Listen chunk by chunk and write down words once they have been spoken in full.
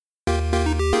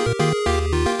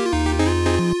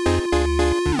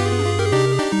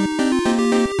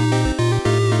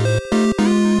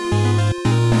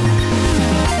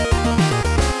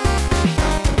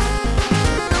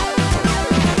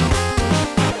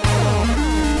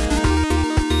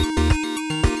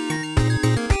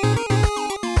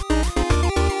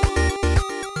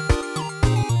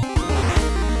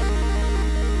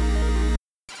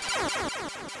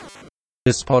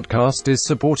This podcast is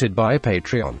supported by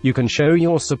Patreon. You can show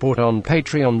your support on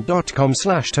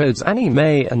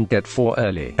patreon.com/toadsanime and get 4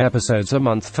 early episodes a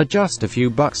month for just a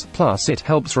few bucks. Plus, it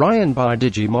helps Ryan buy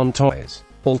Digimon toys.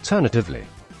 Alternatively,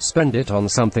 spend it on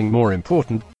something more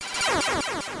important.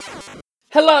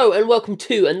 Hello and welcome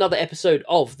to another episode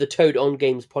of the Toad on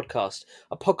Games podcast,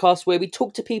 a podcast where we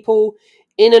talk to people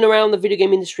in and around the video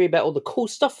game industry about all the cool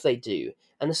stuff they do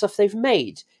and the stuff they've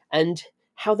made and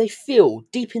how they feel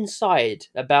deep inside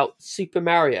about Super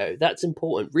Mario. That's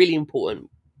important, really important.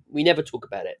 We never talk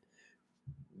about it.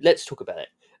 Let's talk about it.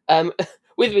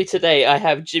 With me today, I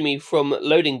have Jimmy from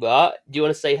Loading Bar. Do you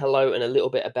want to say hello and a little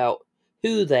bit about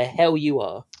who the hell you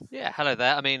are? Yeah, hello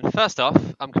there. I mean, first off,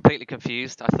 I'm completely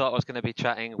confused. I thought I was going to be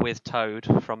chatting with Toad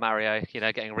from Mario,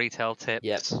 getting retail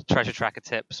tips, treasure tracker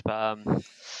tips, but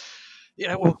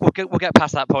we'll get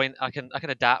past that point. I can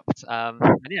adapt. And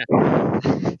yeah,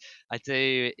 I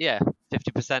do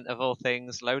 50% of all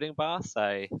things Loading Bar.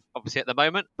 So obviously at the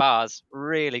moment, bar's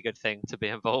really good thing to be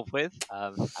involved with.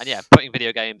 And yeah, putting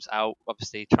video games out,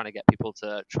 obviously trying to get people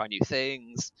to try new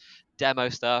things, demo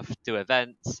stuff, do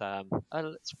events. It's a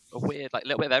weird,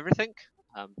 little bit of everything.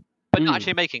 But not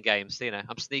actually making games.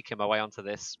 I'm sneaking my way onto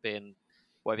this, being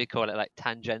whatever you call it,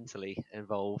 tangentially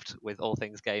involved with all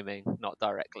things gaming, not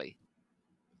directly.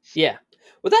 Yeah,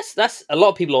 well, that's a lot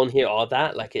of people on here are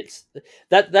that.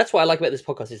 That's what I like about this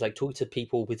podcast is talking to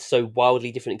people with so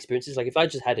wildly different experiences. If I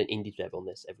just had an indie dev on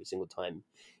this every single time,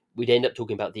 we'd end up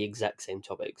talking about the exact same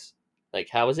topics.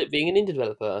 How is it being an indie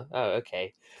developer? Oh,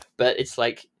 okay, but it's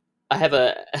I have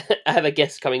a I have a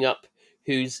guest coming up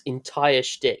whose entire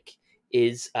shtick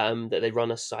is that they run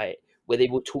a site where they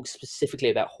will talk specifically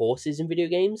about horses in video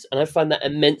games, and I find that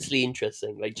immensely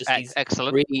interesting. These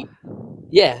excellent, really.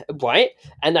 Yeah, right.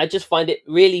 And I just find it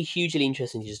really hugely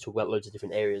interesting to just talk about loads of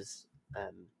different areas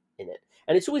in it.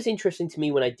 And it's always interesting to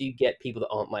me when I do get people that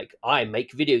aren't I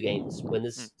make video games, when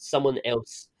there's someone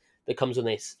else that comes on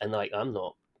this and I'm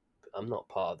not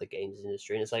part of the games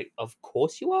industry, and it's of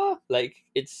course you are.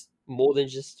 It's more than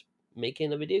just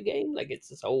making a video game. It's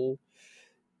this whole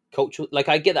cultural.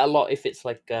 I get that a lot if it's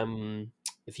if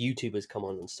YouTubers come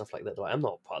on and stuff like that. I'm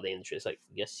not part of the industry. It's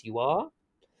yes, you are.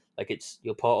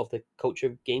 You're part of the culture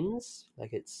of games. I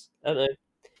don't know.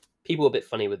 People are a bit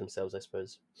funny with themselves, I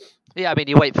suppose. Yeah, I mean,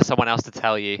 you wait for someone else to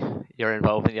tell you you're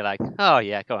involved, and you're like, "Oh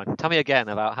yeah, go on, tell me again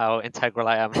about how integral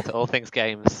I am to all things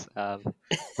games." But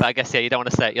I guess you don't want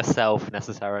to say it yourself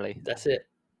necessarily. That's it.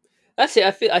 I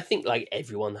think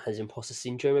everyone has imposter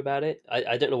syndrome about it.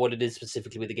 I don't know what it is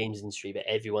specifically with the games industry, but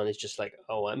everyone is just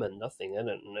 "Oh, I'm a nothing. I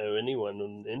don't know anyone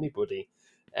or anybody,"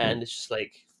 and it's just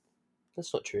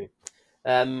that's not true.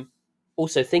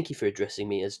 Also, thank you for addressing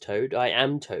me as Toad. I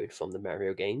am Toad from the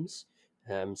Mario games,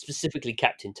 specifically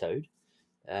Captain Toad.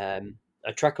 I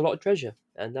track a lot of treasure,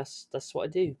 and that's what I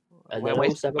do. And Wear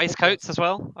waistcoats as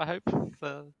well, I hope.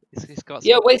 He's got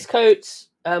some... waistcoats.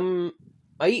 I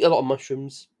eat a lot of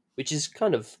mushrooms, which is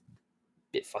kind of a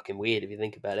bit fucking weird if you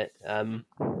think about it.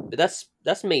 But that's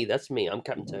me. That's me. I'm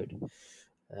Captain Toad.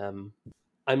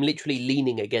 I'm literally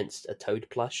leaning against a Toad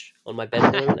plush on my bed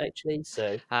at the moment, actually.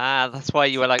 So that's why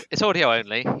you were it's audio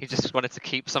only. You just wanted to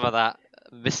keep some of that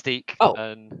mystique. Oh,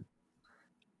 and...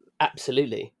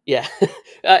 absolutely, yeah.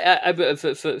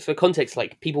 For context,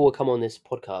 people will come on this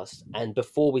podcast, and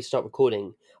before we start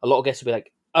recording, a lot of guests will be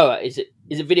like, "Oh, is it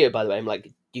video, by the way?" I'm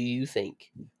like, "Do you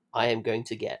think I am going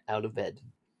to get out of bed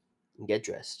and get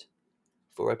dressed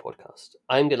for a podcast?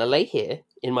 I'm going to lay here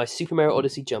in my Super Mario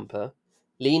Odyssey jumper,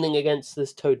 leaning against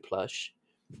this Toad plush,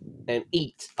 and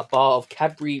eat a bar of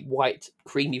Cadbury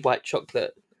creamy white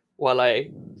chocolate while I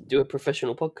do a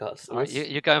professional podcast." Right,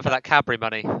 you're going for that Cadbury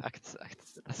money.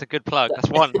 That's a good plug.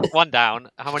 That's one down.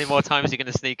 How many more times are you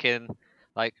going to sneak in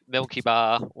Milky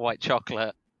Bar, white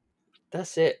chocolate?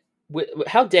 That's it.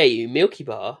 How dare you? Milky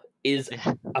Bar is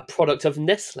a product of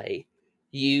Nestle.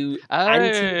 You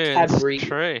anti-Cadbury. That's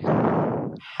true.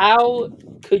 How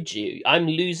could you? I'm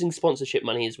losing sponsorship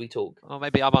money as we talk. Well,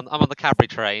 maybe I'm on the Cadbury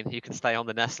train. You can stay on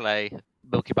the Nestle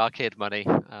Milky Bar Kid money.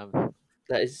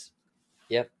 That is,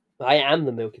 yep. I am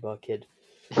the Milky Bar Kid.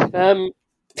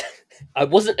 I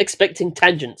wasn't expecting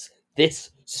tangents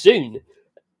this soon.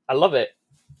 I love it.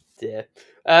 Yeah.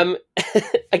 I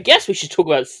guess we should talk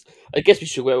about.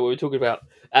 What we're talking about.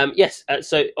 Yes.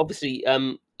 So obviously,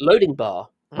 Loading Bar.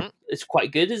 Mm-hmm. It's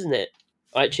quite good, isn't it?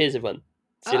 All right. Cheers, everyone.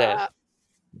 See you later.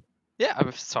 Yeah,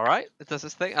 it's all right. It does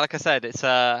its thing. Like I said, it's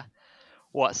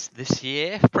what's this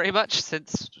year pretty much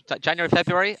since January,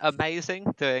 February.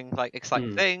 Amazing, doing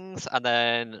exciting things, and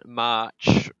then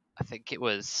March. I think it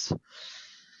was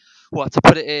to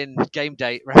put it in game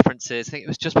date references, I think it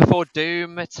was just before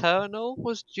Doom Eternal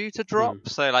was due to drop.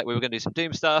 So like we were going to do some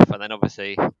Doom stuff, and then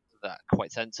obviously that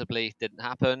quite sensibly didn't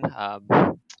happen.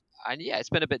 And yeah, it's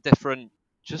been a bit different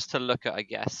just to look at, I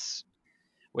guess.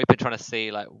 We've been trying to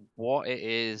see like what it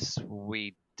is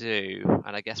we do,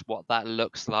 and I guess what that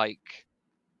looks like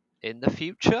in the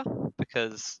future,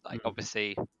 because like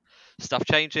obviously stuff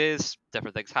changes,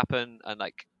 different things happen, and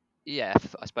like yeah,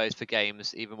 I suppose for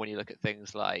games, even when you look at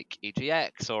things like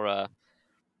EGX or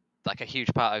like a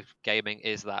huge part of gaming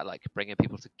is that like bringing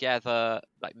people together,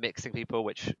 like mixing people,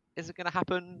 which isn't going to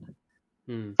happen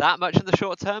that much in the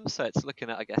short term. So it's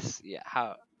looking at, I guess, yeah,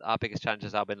 how our biggest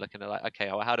challenges have been looking at like, okay,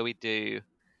 well, how do we do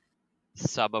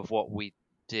some of what we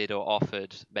did or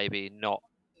offered, maybe not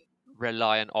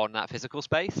reliant on that physical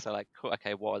space. So like,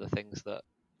 okay, what are the things that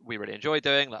we really enjoy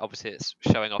doing? Like obviously it's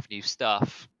showing off new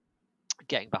stuff,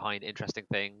 getting behind interesting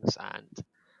things, and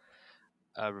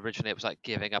originally it was like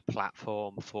giving a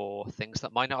platform for things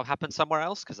that might not have happened somewhere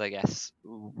else, because I guess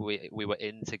we were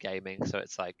into gaming, so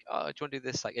it's like, oh, do you want to do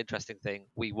this like interesting thing?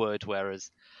 We would,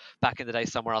 whereas back in the day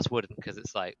somewhere else wouldn't, because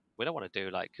it's like we don't want to do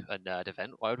like a nerd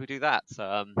event. Why would we do that?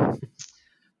 So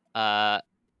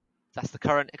that's the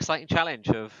current exciting challenge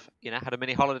of, had a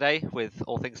mini holiday with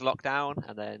all things locked down,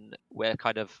 and then we're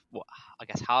kind of, I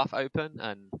guess, half open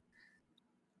and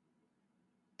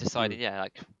deciding,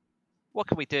 like, what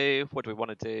can we do? What do we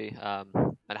want to do?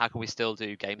 And how can we still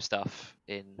do game stuff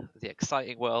in the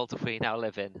exciting world we now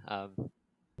live in?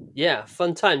 Yeah,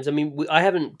 fun times. I mean, I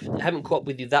haven't caught up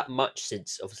with you that much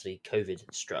since obviously COVID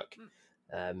struck.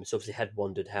 So obviously had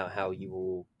wondered how you were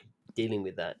all dealing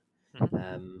with that.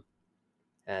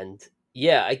 And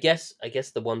yeah, I guess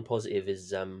the one positive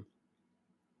is I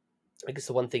guess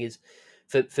the one thing is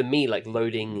for me, like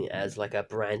loading as like a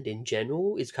brand in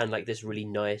general is kind of like this really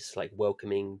nice, like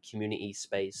welcoming community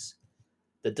space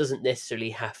that doesn't necessarily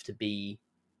have to be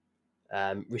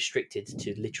restricted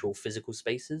to literal physical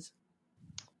spaces.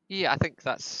 Yeah, I think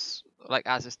that's like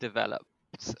as it's developed,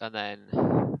 and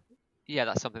then yeah,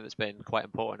 that's something that's been quite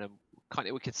important, and kind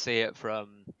of we could see it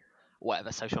from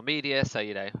whatever social media. So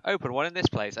open one in this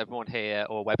place, open one here,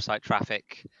 or website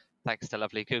traffic. Thanks to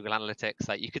lovely Google Analytics,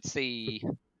 like you could see,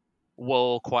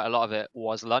 well, quite a lot of it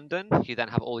was London. You then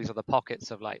have all these other pockets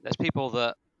of like, there's people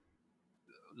that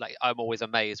like I'm always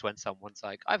amazed when someone's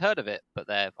like, I've heard of it, but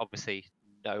they're obviously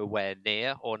nowhere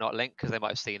near or not linked because they might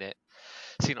have seen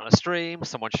on a stream,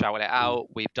 someone shouted it out.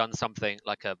 We've done something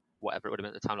like a whatever it would have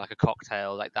been at the time, like a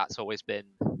cocktail. Like that's always been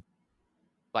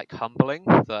like humbling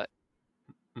that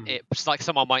it's like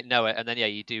someone might know it, and then yeah,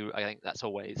 you do. I think that's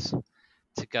always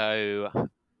to go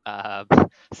um,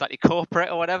 slightly corporate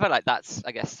or whatever. Like that's,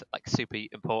 I guess, like super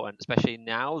important, especially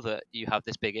now that you have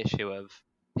this big issue of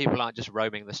people aren't just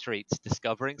roaming the streets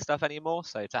discovering stuff anymore.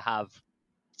 So to have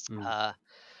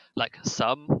like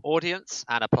some audience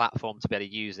and a platform to be able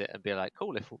to use it and be like,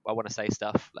 cool, if I want to say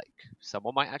stuff, like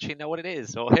someone might actually know what it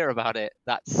is or hear about it.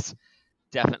 That's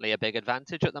definitely a big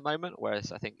advantage at the moment.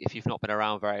 Whereas I think if you've not been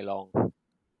around very long,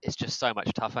 it's just so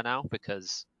much tougher now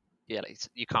because like,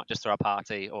 you can't just throw a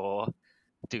party or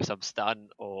do some stunt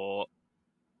or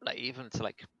like even to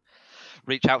like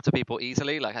reach out to people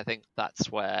easily. Like I think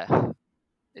that's where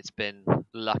it's been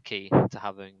lucky to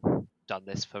having done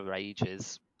this for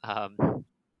ages.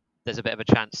 There's a bit of a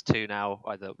chance to now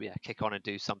either kick on and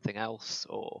do something else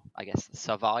or I guess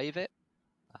survive it.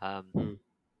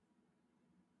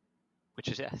 Which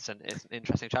is it's an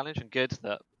interesting challenge and good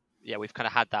that we've kind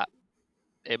of had that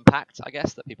impact, I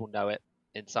guess, that people know it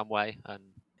in some way. And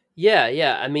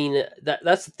yeah, I mean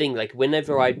that's the thing. Like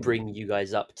whenever I bring you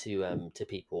guys up to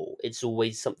people, it's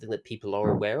always something that people are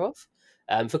aware of.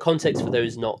 For context, for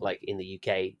those not like in the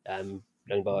UK,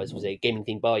 Young Bars was a gaming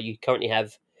themed bar. You currently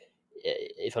have,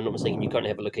 if I'm not mistaken, you currently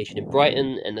have a location in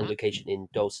Brighton and a location in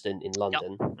Dalston in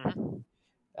London.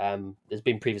 There's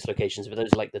been previous locations, but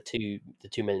those are like the two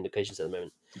main locations at the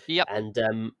moment. Yep.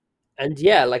 And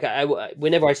yeah, like I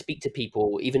whenever I speak to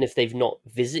people, even if they've not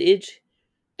visited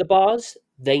the bars,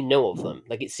 they know of them.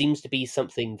 Like it seems to be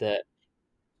something that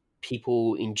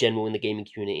people in general in the gaming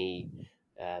community,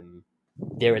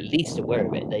 they're at least aware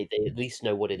of it. They at least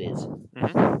know what it is.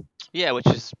 Yeah, which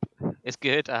is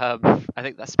good. I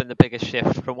think that's been the biggest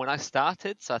shift from when I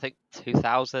started. So I think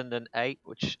 2008,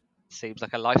 which seems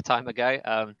like a lifetime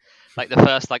ago. Like the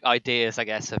first like ideas, I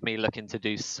guess, of me looking to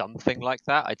do something like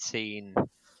that. I'd seen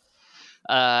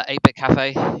 8-Bit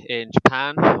Cafe in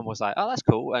Japan and was like, oh, that's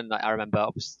cool. And like, I remember I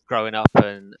was growing up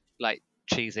and like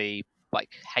cheesy like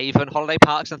Haven holiday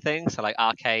parks and things, so like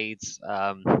arcades.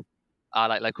 Our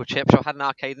like local chip shop had an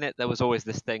arcade in it. There was always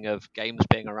this thing of games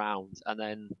being around, and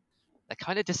then they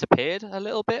kind of disappeared a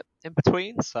little bit in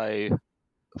between. So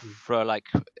for like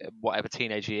whatever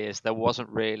teenage years, there wasn't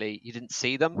really, you didn't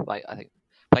see them. Like I think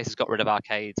places got rid of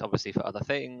arcades obviously for other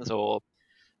things, or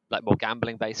like more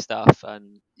gambling based stuff.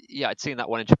 And yeah, I'd seen that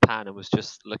one in Japan and was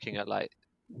just looking at like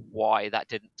why that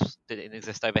didn't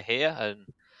exist over here. And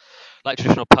like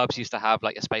traditional pubs used to have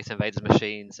like a Space Invaders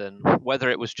machines, and whether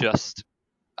it was just,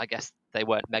 I guess they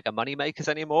weren't mega money makers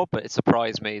anymore, but it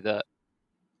surprised me that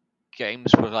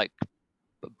games were like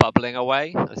bubbling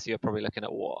away. So you're probably looking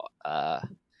at what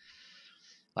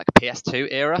like PS2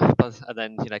 era, and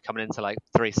then coming into like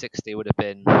 360 would have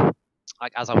been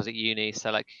like as I was at uni.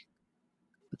 So like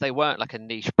they weren't like a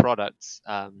niche product.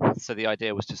 So the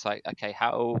idea was just like, okay,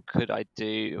 how could I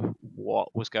do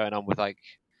what was going on with like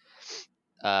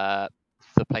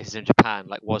the places in Japan?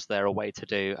 Like, was there a way to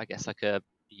do, I guess, like a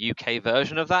UK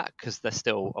version of that? Because there's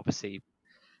still obviously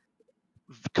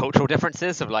cultural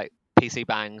differences of like PC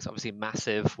bangs, obviously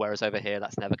massive, whereas over here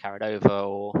that's never carried over,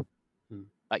 or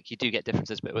like you do get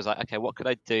differences. But it was like, okay, what could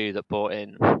I do that brought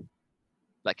in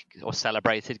like or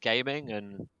celebrated gaming?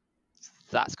 And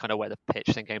that's kind of where the pitch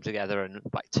thing came together. And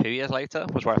like 2 years later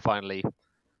was where I finally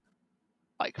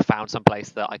like found some place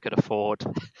that I could afford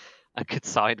and could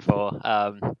sign for.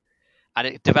 And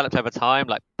it developed over time,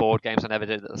 like board games I never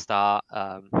did at the start.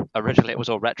 Originally it was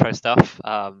all retro stuff.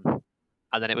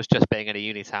 And then it was just being in a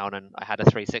uni town, and I had a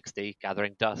 360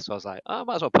 gathering dust. So I was like, oh, I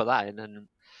might as well put that in. And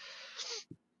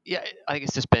yeah, I think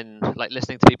it's just been like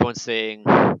listening to people and seeing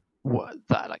what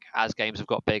that, like as games have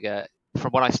got bigger.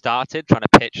 From when I started trying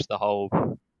to pitch the whole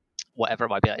whatever it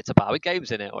might be, like, it's a bar with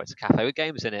games in it, or it's a cafe with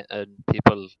games in it, and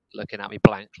people looking at me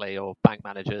blankly, or bank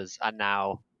managers. And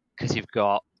now, because you've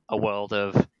got a world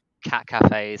of cat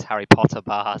cafes, Harry Potter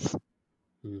bars,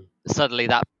 suddenly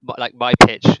that like my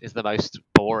pitch is the most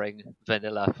boring,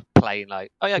 vanilla, plain,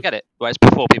 like, oh yeah, I get it. Whereas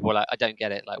before people were like, I don't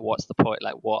get it. Like, what's the point?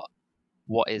 Like, what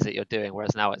is it you're doing?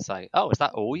 Whereas now it's like, oh, is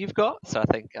that all you've got? So I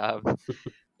think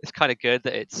it's kind of good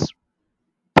that it's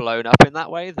blown up in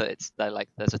that way, that it's like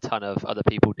there's a ton of other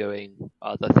people doing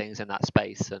other things in that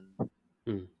space,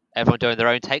 and everyone doing their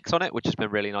own takes on it, which has been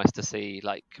really nice to see.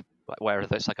 Like whether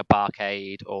it's like a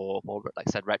barcade or more like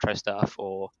I said retro stuff,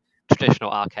 or traditional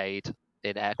arcade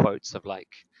in air quotes of like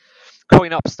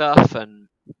coin up stuff, and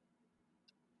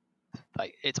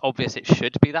like it's obvious it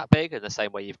should be that big in the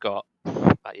same way you've got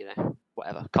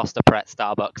whatever Costa Pret,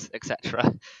 Starbucks,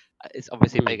 etc. It's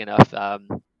obviously big enough.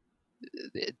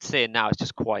 Seeing now it's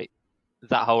just quite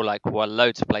that whole like, well,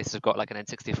 loads of places have got like an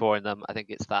N64 in them. I think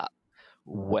it's that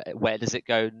where does it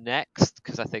go next?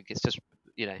 Because I think it's just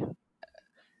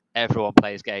everyone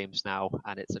plays games now,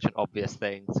 and it's such an obvious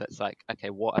thing. So it's like, okay,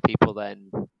 what are people then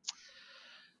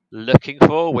looking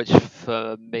for? Which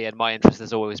for me and my interest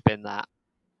has always been that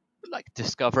like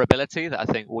discoverability. That I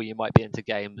think, well, you might be into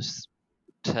games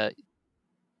to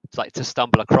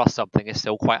stumble across something is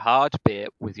still quite hard. Be it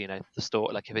with the store,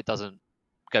 like if it doesn't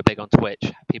go big on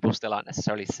Twitch, people still aren't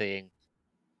necessarily seeing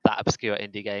that obscure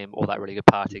indie game or that really good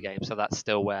party game. So that's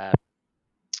still where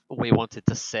we wanted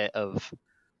to sit, of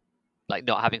like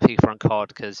not having FIFA and COD,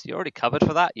 because you're already covered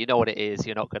for that. You know what it is.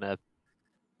 You're not going to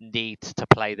need to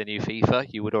play the new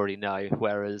FIFA. You would already know.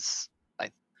 Whereas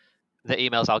like the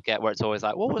emails I'll get where it's always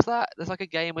like, what was that? There's like a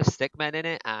game with stickmen in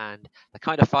it and they're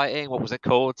kind of fighting. What was it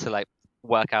called? To like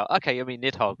work out, okay, you mean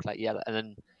Nidhogg, like, yeah. And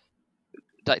then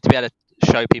like to be able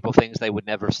to show people things they would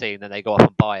never have seen, then they go off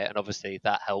and buy it, and obviously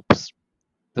that helps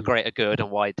the greater good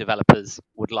and why developers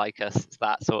would like us. It's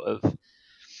that sort of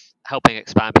helping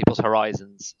expand people's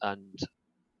horizons, and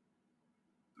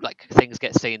like things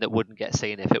get seen that wouldn't get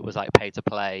seen if it was like pay to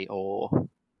play, or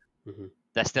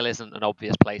there still isn't an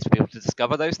obvious place for people to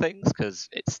discover those things, because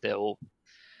it's still,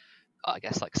 I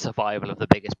guess, like survival of the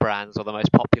biggest brands or the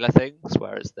most popular things,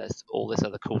 whereas there's all this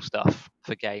other cool stuff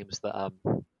for games that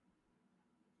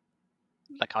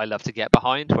like I love to get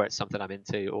behind, where it's something I'm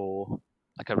into, or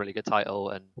like a really good title.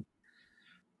 And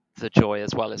the joy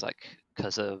as well is like,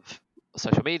 because of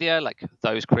social media, like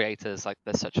those creators, like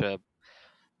there's such a,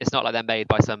 it's not like they're made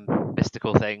by some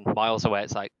mystical thing miles away.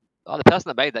 It's like, oh, the person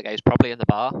that made that game is probably in the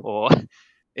bar, or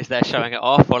is there showing it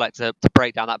off, or like to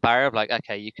break down that barrier of like,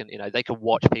 okay, you can, they can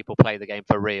watch people play the game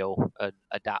for real and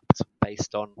adapt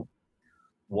based on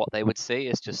what they would see.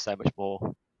 Is just so much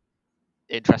more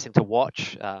interesting to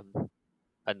watch,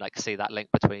 and like see that link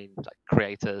between like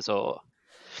creators or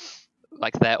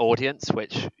like their audience,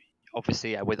 which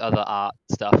obviously, with other art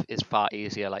stuff is far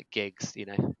easier, like gigs,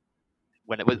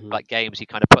 when it with like games, you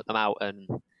kind of put them out, and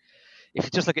if you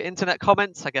just look at internet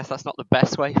comments, I guess that's not the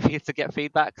best way for you to get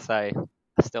feedback. So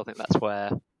I still think that's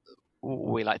where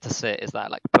we like to sit, is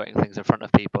that like putting things in front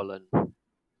of people and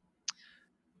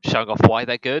showing off why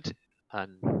they're good.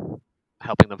 and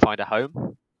helping them find a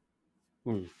home.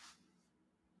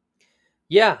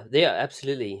 Yeah,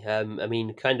 absolutely. I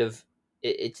mean, kind of,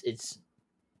 it's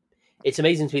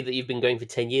amazing to me that you've been going for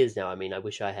 10 years now. I mean, I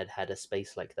wish I had had a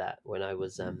space like that when I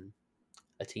was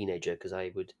a teenager, because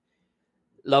I would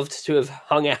loved to have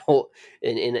hung out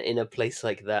in a place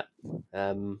like that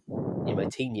in my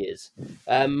teen years.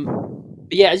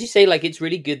 But yeah, as you say, like, it's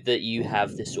really good that you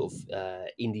have this sort of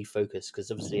indie focus,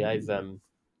 because obviously I've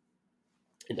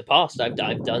in the past I've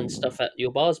done stuff at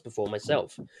your bars before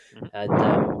myself,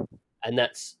 and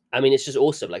that's, I mean, it's just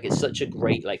awesome. Like, it's such a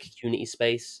great like community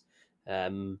space. I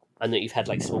know you've had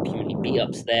like small community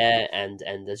meetups there, and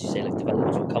as you say, like,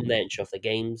 developers will come there and show off their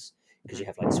games, because you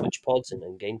have like Switch pods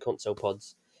and game console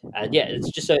pods, and yeah, it's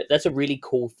just that's a really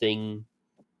cool thing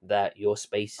that your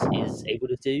space is able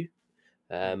to do.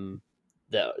 Um,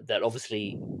 that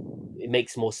obviously it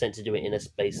makes more sense to do it in a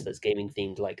space that's gaming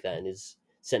themed like that and is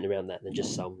centered around that than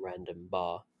just some random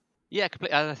bar. Yeah,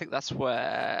 completely. And I think that's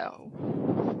where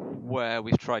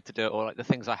we've tried to do it, or like the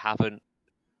things I haven't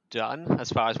done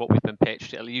as far as what we've been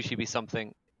pitched. It'll usually be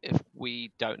something, if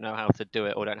we don't know how to do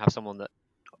it or don't have someone that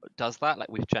does that,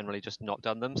 like, we've generally just not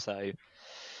done them. So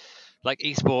like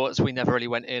esports, we never really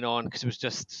went in on, because it was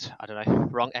just, I don't know,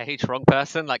 wrong age, wrong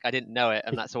person. Like, I didn't know it,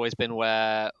 and that's always been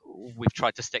where we've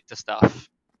tried to stick to stuff.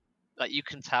 Like, you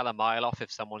can tell a mile off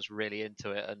if someone's really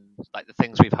into it, and like the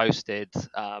things we've hosted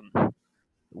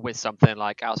with something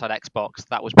like Outside Xbox,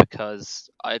 that was because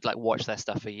I'd like watched their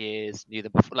stuff for years, knew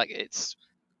them before. Like, it's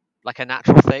like a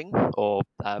natural thing, or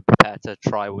prepared to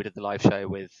try. We did the live show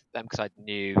with them because I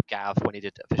knew Gav when he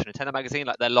did Official Nintendo Magazine.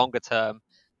 Like, they're longer term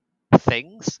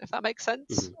things, if that makes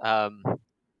sense.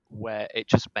 Where it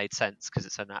just made sense because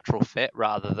it's a natural fit,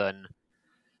 rather than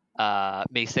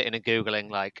me sitting and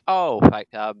googling like, oh, like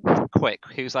quick,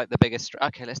 who's like the biggest?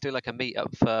 Okay, let's do like a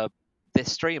meetup for this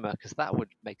streamer, because that would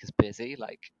make us busy.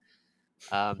 Like,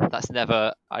 that's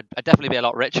never. I'd definitely be a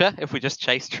lot richer if we just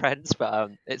chase trends,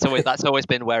 but that's always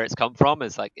been where it's come from.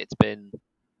 Is like, it's been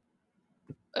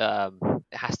it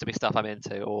has to be stuff I'm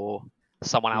into, or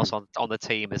someone else on the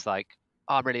team is like,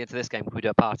 oh, I'm really into this game. Can we do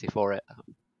a party for it?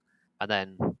 And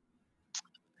then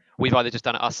we've either just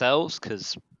done it ourselves,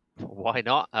 because why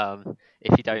not?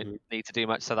 If you don't need to do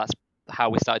much. So that's how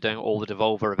we started doing all the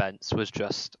Devolver events, was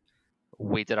just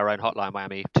we did our own Hotline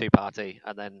Miami 2 party,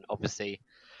 and then obviously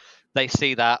they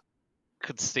see that,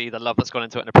 could see the love that's gone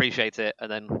into it and appreciate it,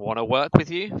 and then want to work with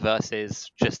you,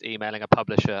 versus just emailing a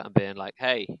publisher and being like,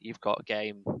 hey, you've got a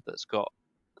game that's got,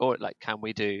 or like, can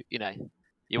we do, you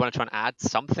want to try and add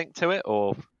something to it,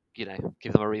 or give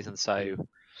them a reason. So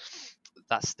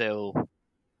that's still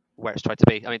where it's tried to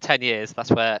be. I mean, 10 years,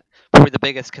 that's where probably the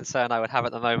biggest concern I would have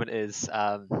at the moment is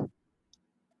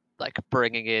like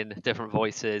bringing in different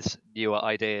voices, newer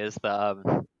ideas,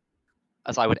 that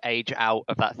as I would age out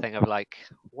of that thing of like,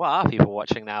 what are people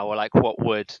watching now? Or like, what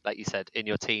would, like you said, in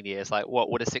your teen years, like what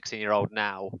would a 16-year-old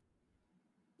now,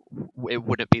 it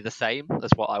wouldn't be the same as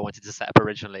what I wanted to set up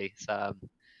originally. So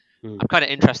I'm kind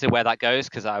of interested where that goes,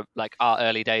 because I like our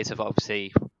early days of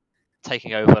obviously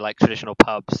taking over like traditional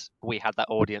pubs. We had that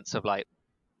audience of like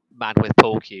man with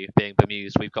pool cue being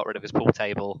bemused. We've got rid of his pool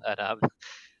table, and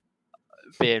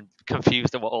being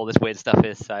confused at what all this weird stuff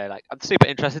is. So like, I'm super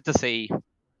interested to see,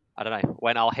 I don't know,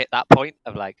 when I'll hit that point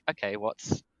of like, okay,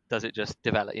 does it just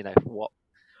develop,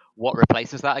 what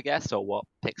replaces that, I guess, or what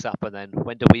picks up, and then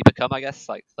when do we become, I guess,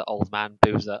 like the old man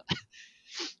boozer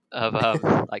of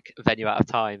like venue out of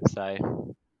time.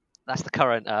 So that's the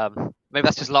current, maybe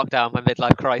that's just lockdown, my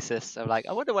midlife crisis of like,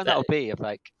 I wonder when that'll be, of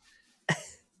like.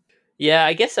 Yeah,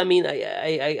 I guess, I mean,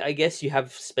 I guess you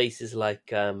have spaces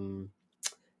like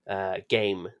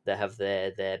Game that have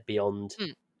their beyond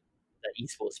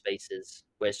esports spaces,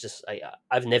 where it's just,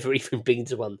 I've never even been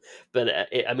to one, but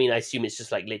I mean, I assume it's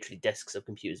just like literally desks of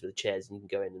computers with chairs, and you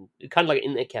can go in and kind of like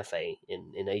in a cafe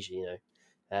in Asia,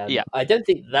 Yeah, I don't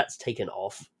think that's taken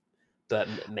off, but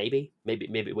maybe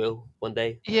it will one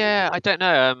day. Yeah, I don't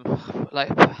know.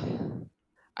 Like,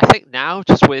 I think now,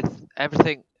 just with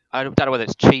everything, I don't know whether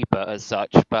it's cheaper as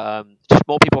such, but just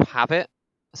more people have it.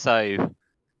 So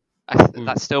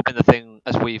that's still been the thing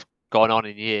as we've gone on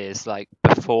in years. Like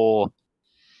before,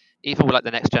 even with like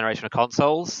the next generation of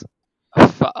consoles,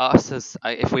 for us, as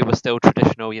if we were still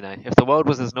traditional, if the world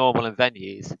was as normal in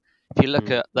venues, if you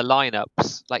look at the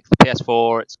lineups, like the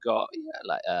PS4, it's got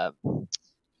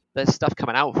there's stuff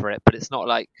coming out for it, but it's not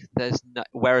like there's no,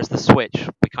 whereas the Switch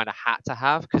we kind of had to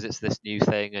have because it's this new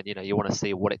thing, and you want to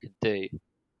see what it can do.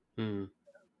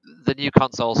 The new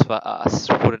consoles for us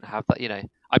wouldn't have that.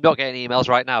 I'm not getting emails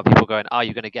right now, people going, are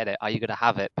you going to get it, are you going to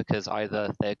have it, because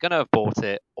either they're going to have bought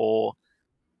it, or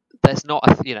there's not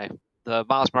a the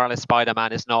Miles Morales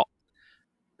Spider-Man is not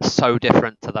so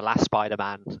different to the last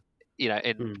Spider-Man.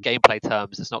 In gameplay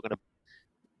terms, it's not going to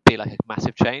be like a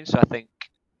massive change. So I think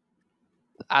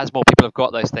as more people have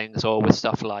got those things, or with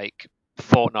stuff like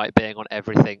Fortnite being on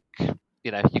everything,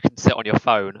 you can sit on your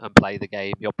phone and play the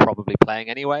game you're probably playing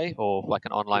anyway, or like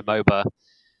an online MOBA.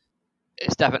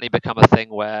 It's definitely become a thing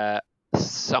where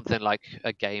something like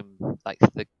a game, like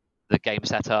the game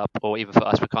setup, or even for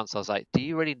us with consoles, like, do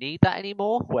you really need that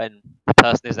anymore when the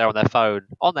person is there on their phone,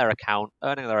 on their account,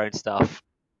 earning their own stuff,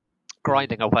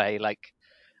 grinding away, like,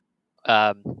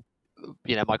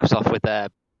 Microsoft with their,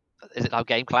 is it now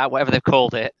Game Cloud, whatever they've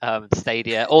called it,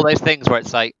 Stadia, all those things where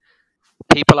it's like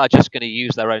people are just going to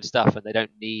use their own stuff and they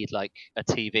don't need like a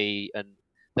TV, and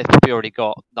they've probably already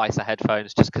got nicer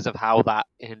headphones just because of how that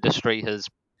industry has,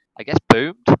 I guess,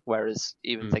 boomed. Whereas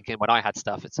even thinking when I had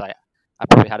stuff, it's like I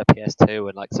probably had a PS2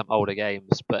 and like some older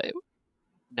games, but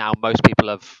now most people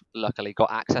have luckily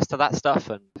got access to that stuff,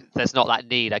 and there's not that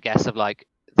need, I guess, of like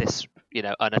this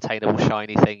unattainable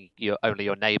shiny thing only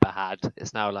your neighbor had.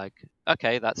 It's now like,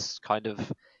 okay, that's kind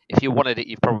of, if you wanted it,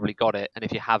 you've probably got it, and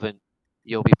if you haven't,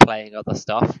 you'll be playing other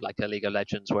stuff like a League of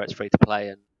Legends where it's free to play.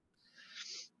 And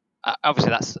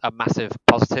obviously that's a massive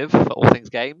positive for all things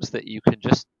games, that you can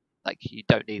just, like, you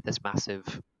don't need this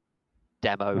massive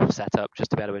demo setup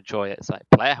just to be able to enjoy it. It's like,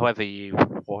 play it however you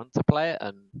want to play it.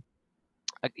 And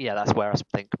yeah, that's where I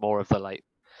think more of the like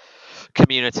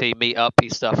community meetup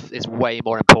stuff is way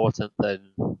more important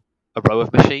than a row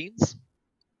of machines,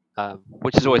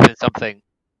 which has always been something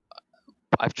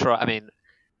I've tried. I mean,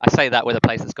 I say that with a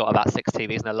place that's got about 6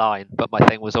 TVs in a line, but my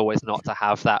thing was always not to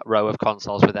have that row of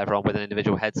consoles with everyone with an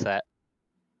individual headset,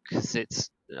 because it's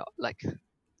like,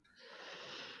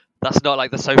 that's not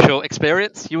like the social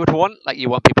experience you would want. Like, you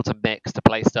want people to mix, to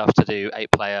play stuff, to do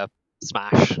 8-player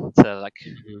Smash, to like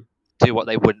do what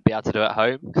they wouldn't be able to do at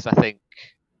home. Because I think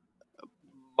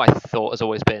my thought has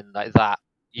always been like that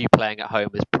you playing at home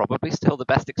is probably still the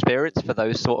best experience for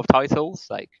those sort of titles.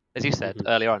 Like, as you said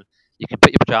earlier on, you can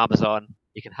put your pajamas on,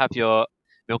 you can have your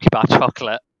Milky Bar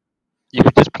chocolate, you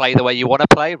can just play the way you want to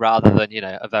play, rather than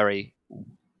a very,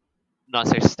 not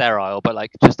so sterile, but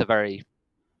like just a very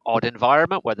odd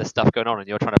environment where there's stuff going on and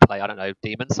you're trying to play, I don't know,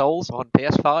 Demon Souls on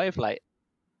PS5. Like,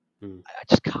 I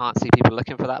just can't see people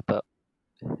looking for that, but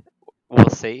we'll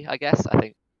see. I guess I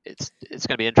think it's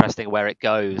going to be interesting where it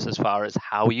goes as far as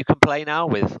how you can play now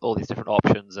with all these different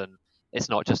options, and it's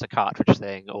not just a cartridge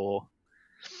thing, or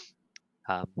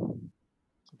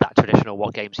that traditional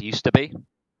what games used to be.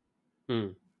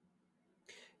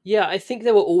 Yeah, I think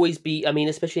there will always be. I mean,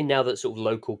 especially now that sort of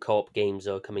local co-op games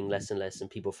are coming less and less, and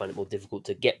people find it more difficult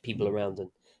to get people around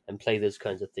and play those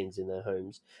kinds of things in their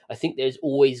homes. I think there's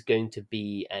always going to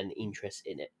be an interest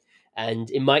in it. And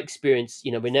in my experience,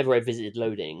 whenever I visited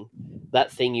Loading, that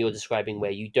thing you're describing,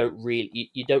 where you don't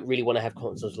really want to have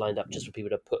consoles lined up just for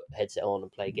people to put a headset on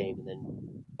and play a game and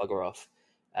then bugger off.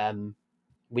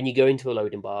 When you go into a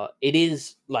Loading bar, it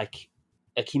is like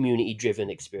a community driven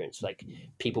experience. Like,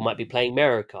 people might be playing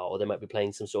America, or they might be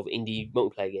playing some sort of indie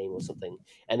multiplayer game or something,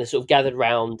 and they're sort of gathered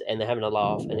around and they're having a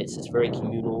laugh, and it's this very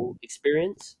communal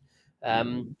experience,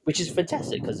 which is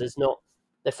fantastic, because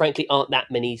there frankly aren't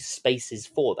that many spaces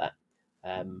for that,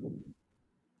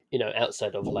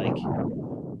 outside of like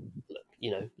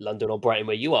London or Brighton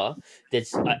where you are.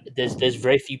 There's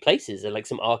very few places. There are like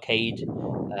some arcade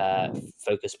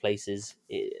focused places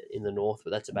in the north,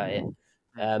 but that's about it.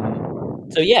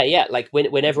 So yeah, like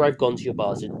whenever I've gone to your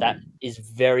bars, that is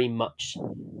very much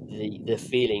the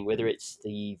feeling, whether it's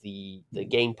the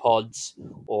game pods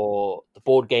or the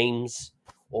board games,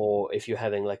 or if you're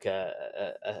having like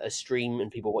a stream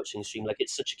and people watching the stream. Like,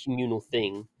 it's such a communal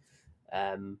thing,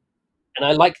 and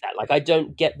I like that. Like, I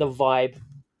don't get the vibe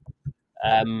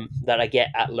that I get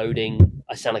at Loading.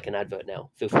 I sound like an advert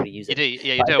now. Feel free to use it. You do,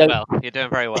 yeah. You're doing well. You're doing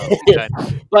very well. Keep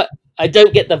going. But I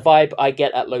don't get the vibe I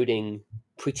get at Loading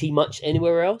pretty much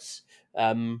anywhere else,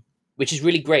 which is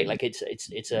really great. Like, it's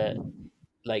a,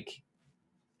 like,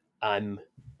 I'm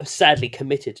sadly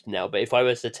committed now, but if I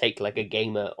was to take like a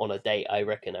gamer on a date, I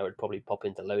reckon I would probably pop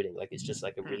into Loading. Like, it's just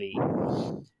like a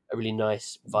really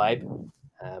nice vibe.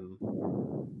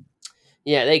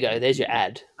 Yeah, there you go. There's your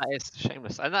ad. That is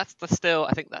shameless, and that's still.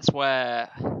 I think that's where,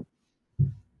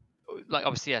 like,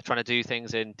 obviously, yeah, trying to do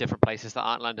things in different places that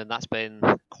aren't London. That's been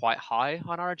quite high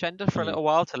on our agenda for a little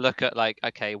while, to look at, like,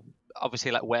 okay,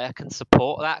 obviously, like, where can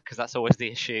support that, because that's always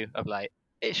the issue of like,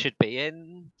 it should be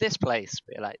in this place,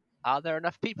 but like, are there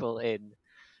enough people in?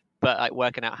 But like,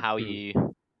 working out how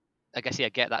you, I guess, yeah,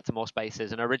 get that to more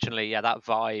spaces. And originally, yeah, that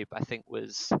vibe, I think,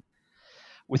 was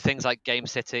with things like Game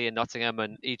City and Nottingham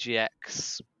and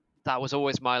EGX, that was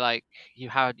always my like. You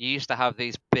used to have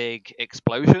these big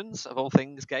explosions of all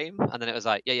things game, and then it was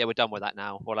like, yeah, we're done with that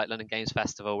now. Or like London Games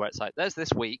Festival, where it's like, there's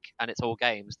this week and it's all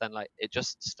games. Then like it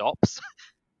just stops,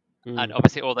 and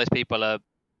obviously all those people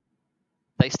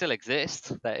they still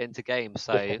exist. They're into games,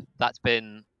 so that's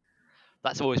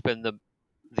always been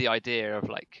the idea of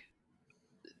like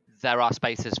there are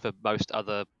spaces for most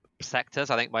other sectors.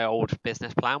 I think my old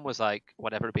business plan was like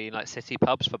whatever it be like city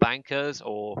pubs for bankers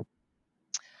or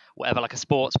whatever, like a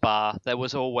sports bar. There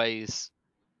was always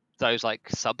those like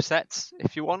subsets,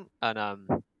 if you want, and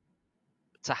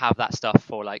to have that stuff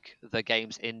for like the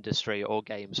games industry or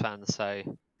games fans. So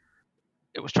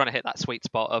it was trying to hit that sweet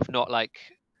spot of not like,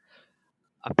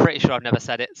 I'm pretty sure I've never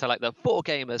said it, so like the for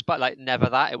gamers, but like never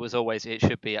that. It was always, it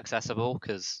should be accessible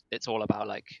because it's all about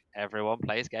like everyone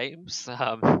plays games.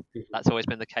 That's always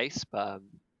been the case, but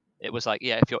it was like,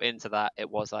 yeah, if you're into that, it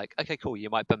was like, okay, cool. You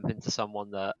might bump into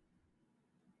someone that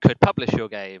could publish your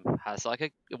game, has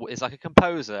like is like a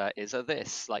composer, is a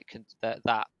this, like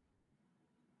that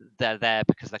they're there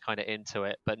because they're kind of into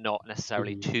it, but not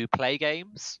necessarily to play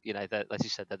games. You know, as you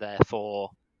said, they're there for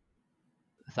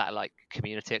that like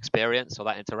community experience or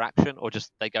that interaction, or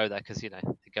just they go there because, you know,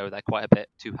 they go there quite a bit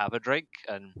to have a drink,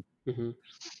 and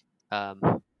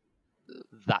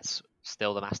that's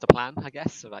still the master plan, I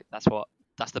guess. So like that's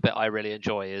the bit I really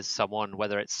enjoy, is someone,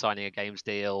 whether it's signing a games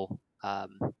deal,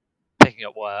 picking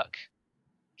up work,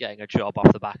 getting a job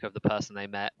off the back of the person they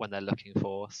met when they're looking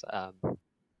for,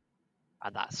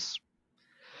 and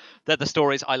they're the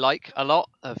stories I like a lot,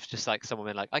 of just like someone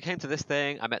being like, I came to this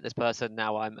thing, I met this person,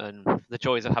 now and the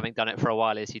joys of having done it for a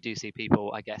while is you do see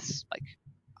people, I guess, like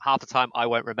half the time I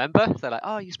won't remember. They're like,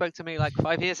 oh, you spoke to me like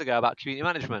 5 years ago about community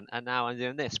management and now I'm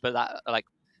doing this. But that, like,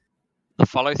 the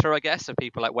follow through, I guess, of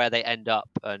people, like where they end up,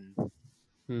 and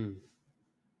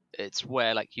it's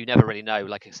where like you never really know.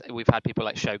 Like we've had people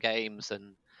like show games,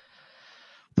 and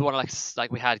the one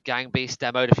like we had Gang Beast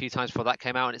demoed a few times before that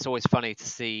came out, and it's always funny to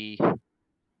see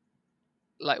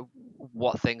like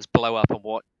what things blow up and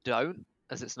what don't,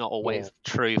 as it's not always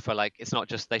true for like, it's not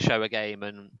just they show a game,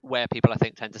 and where people I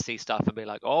think tend to see stuff and be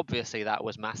like, obviously that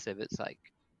was massive. It's like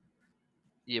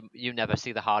you never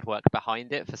see the hard work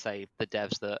behind it for, say, the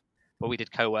devs that, well, we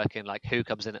did co-working, like who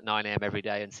comes in at 9 a.m. every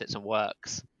day and sits and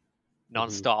works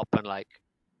non-stop, and like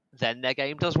then their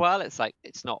game does well. It's like,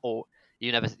 it's not all,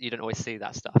 you don't always see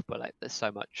that stuff, but like there's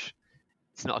so much,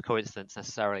 it's not a coincidence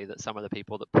necessarily that some of the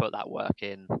people that put that work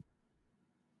in,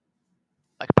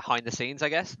 like behind the scenes, I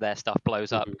guess, their stuff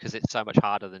blows up, because it's so much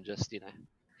harder than just, you know,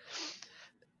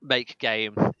 make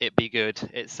game, it be good,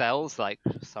 it sells. Like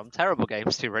some terrible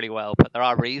games do really well, but there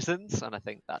are reasons, and I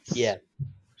think that's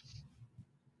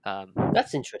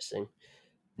that's interesting.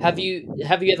 Have you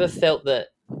ever felt that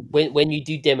when you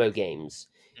do demo games,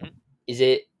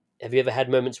 have you ever had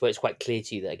moments where it's quite clear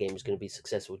to you that a game is going to be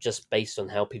successful just based on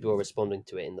how people are responding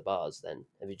to it in the bars? Then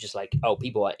have you just like, oh,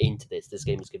 people are into this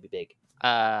game is going to be big?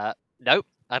 Nope.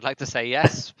 I'd like to say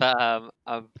yes, but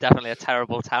I'm definitely a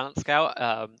terrible talent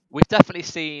scout. We've definitely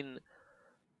seen,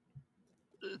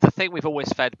 the thing we've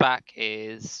always fed back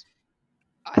is,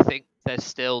 I think there's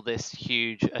still this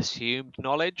huge assumed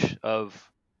knowledge of,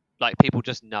 like, people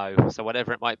just know. So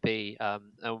whatever it might be, and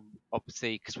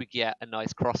obviously because we get a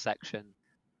nice cross section,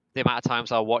 the amount of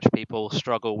times I'll watch people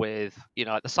struggle with, you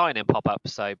know, like the sign-in pop-up.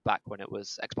 So back when it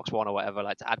was Xbox One or whatever,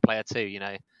 like to add player 2, you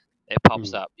know, it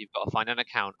pops up. You've got to find an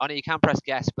account. I know you can press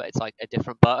guess, but it's like a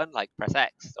different button, like press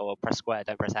X or press square,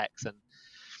 don't press X, and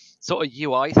sort of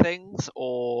UI things.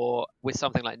 Or with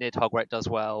something like Nidhogg where it does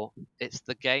well, it's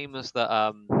the games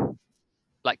that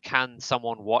like, can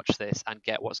someone watch this and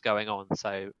get what's going on?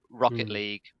 So Rocket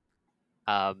League,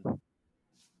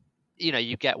 you know,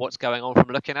 you get what's going on from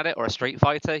looking at it, or a Street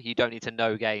Fighter. You don't need to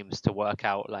know games to work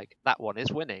out like that one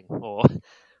is winning, or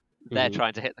they're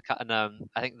trying to hit the cut. And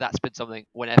I think that's been something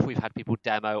whenever we've had people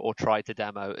demo or try to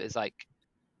demo, is like,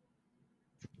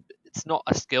 it's not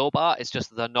a skill bar, it's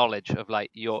just the knowledge of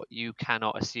like, you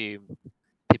cannot assume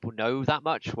people know that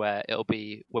much. Where it'll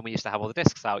be, when we used to have all the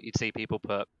discs out, you'd see people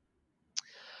put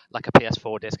like a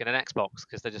PS4 disc in an Xbox,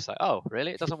 because they're just like, oh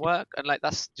really, it doesn't work, and like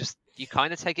that's just, you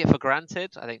kind of take it for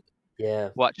granted. I think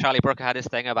what Charlie Brooker had his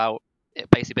thing about it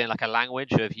basically being like a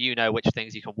language of, you know, which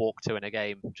things you can walk to in a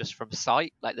game just from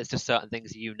sight. Like there's just certain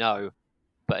things, you know,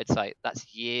 but it's like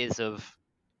that's years of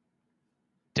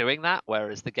doing that.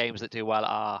 Whereas the games that do well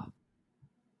are,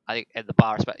 I think in the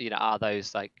bar, you know, are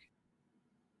those like,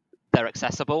 they're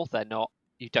accessible, they're not,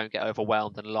 you don't get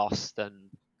overwhelmed and lost, and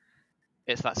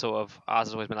it's that sort of, ours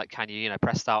has always been like, can you know,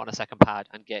 press start on a second pad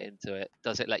and get into it?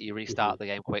 Does it let you restart the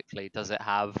game quickly? Does it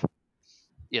have,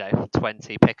 you know,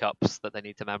 20 pickups that they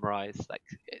need to memorize? Like,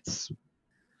 it's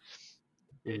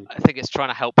I think it's trying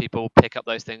to help people pick up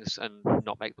those things and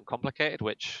not make them complicated,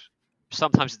 which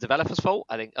sometimes is the developer's fault.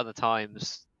 I think other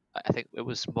times, I think it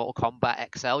was Mortal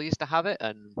Kombat XL used to have it,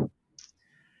 and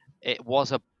it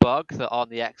was a bug that on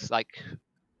the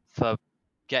for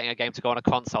getting a game to go on a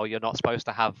console, you're not supposed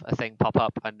to have a thing pop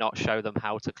up and not show them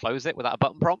how to close it without a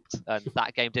button prompt, and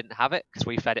that game didn't have it because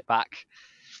we fed it back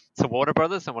to Warner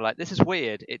Brothers, and we're like, this is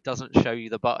weird. It doesn't show you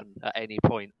the button at any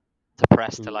point to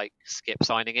press to like skip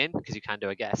signing in because you can do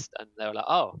a guest, and they were like,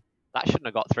 oh, that shouldn't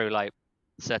have got through like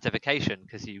certification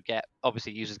because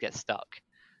obviously users get stuck.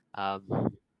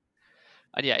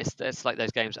 And yeah, it's like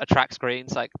those games, attract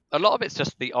screens. Like a lot of it's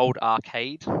just the old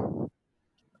arcade,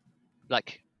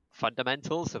 like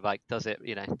fundamentals of like, does it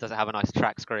have a nice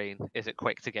track screen? Is it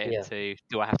quick to get into?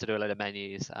 Do I have to do a load of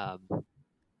menus?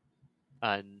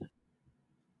 And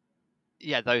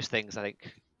yeah, those things I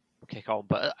think kick on.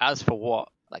 But as for what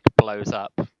like blows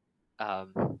up,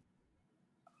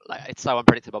 like it's so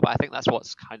unpredictable. But I think that's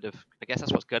what's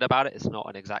that's what's good about it. It's not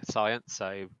an exact science.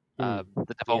 So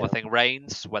the Devolver thing,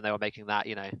 Reigns, when they were making that,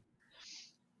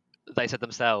 they said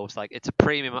themselves like it's a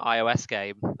premium iOS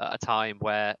game at a time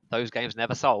where those games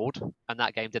never sold, and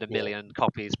that game did 1 million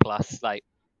copies plus. Like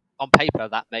on paper,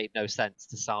 that made no sense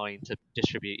to sign to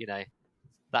distribute.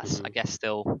 That's I guess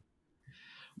still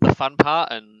the fun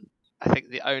part, and I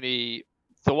think the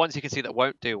ones you can see that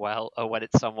won't do well are when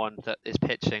it's someone that is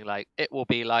pitching like it will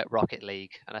be like Rocket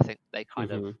League, and I think they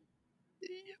kind of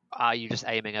are you just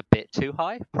aiming a bit too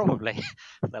high? Probably.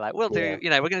 They're like, we'll do, we're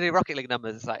going to do Rocket League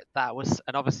numbers. It's like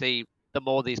and obviously the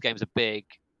more these games are big,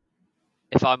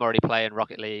 if I'm already playing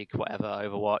Rocket League, whatever,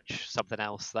 Overwatch, something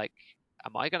else, like,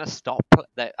 am I going to stop?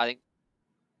 I think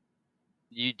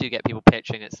you do get people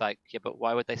pitching. It's like, yeah, but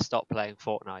why would they stop playing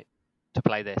Fortnite to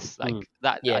play this? Like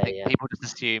that. I think people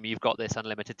just assume you've got this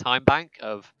unlimited time bank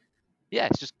of,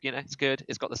 it's just, it's good.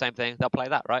 It's got the same thing. They'll play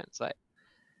that, right? It's like,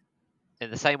 in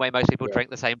the same way most people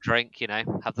drink the same drink,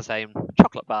 have the same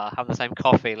chocolate bar, have the same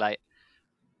coffee. Like,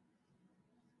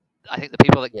 I think the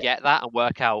people that get that and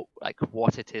work out like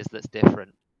what it is that's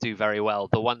different do very well.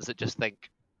 The ones that just think,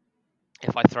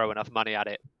 if I throw enough money at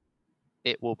it,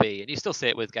 it will be. And you still see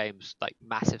it with games like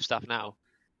massive stuff now.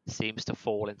 Seems to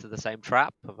fall into the same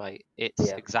trap of like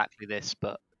it's exactly this,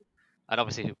 and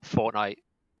obviously Fortnite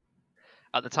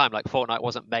at the time, like Fortnite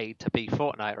wasn't made to be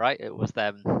Fortnite, right? It was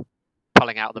them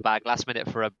pulling out the bag last minute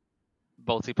for a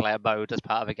multiplayer mode as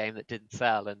part of a game that didn't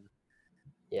sell. And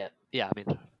I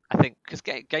mean, I think because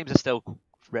games are still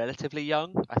relatively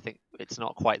young, I think it's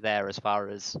not quite there as far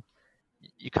as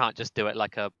you can't just do it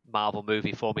like a Marvel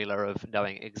movie formula of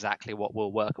knowing exactly what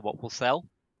will work and what will sell,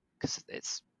 because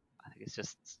I think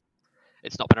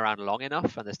it's not been around long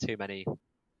enough, and there's too many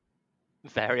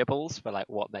variables for like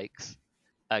what makes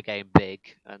a game big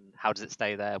and how does it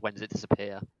stay there, when does it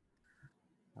disappear.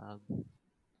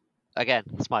 Again,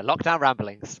 it's my lockdown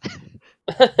ramblings.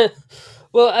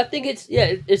 Well, I think it's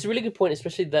a really good point,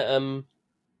 especially that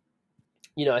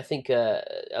I think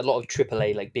a lot of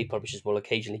AAA like big publishers will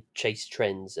occasionally chase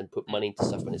trends and put money into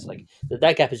stuff when it's like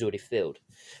that gap is already filled.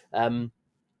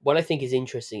 What I think is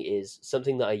interesting is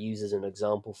something that I use as an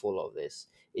example for a lot of this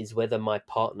is whether my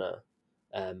partner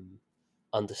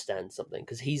understands something,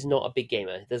 because he's not a big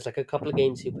gamer. There's like a couple of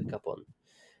games he'll pick up on,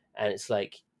 and it's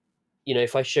like,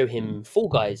 if I show him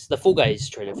the Fall Guys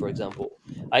trailer, for example,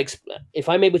 if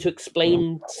I'm able to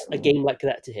explain a game like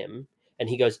that to him, and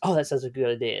he goes, "Oh, that sounds like a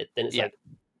good idea," then it's like,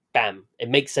 bam, it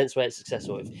makes sense why it's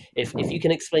successful. If you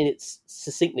can explain it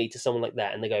succinctly to someone like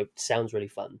that, and they go, "Sounds really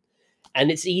fun,"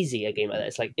 and it's easy, a game like that.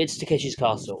 It's like it's Takeshi's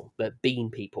Castle, but bean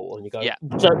people, and you go,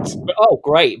 "Oh,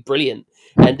 great, brilliant!"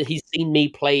 And he's seen me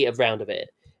play a round of it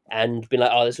and been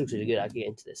like, "Oh, this looks really good. I can get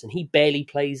into this." And he barely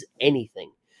plays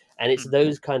anything. And it's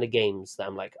those kind of games that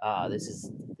I'm like, this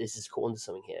is caught onto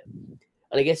something here.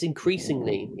 And I guess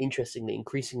increasingly,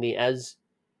 as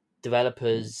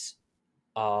developers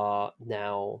are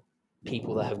now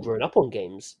people that have grown up on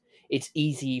games, it's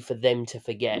easy for them to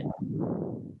forget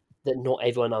that not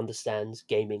everyone understands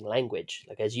gaming language.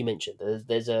 Like, as you mentioned,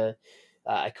 there's a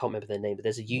I can't remember their name, but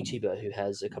there's a YouTuber who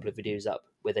has a couple of videos up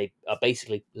where they are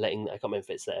basically letting, I can't remember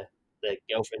if it's their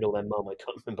girlfriend or their mom, I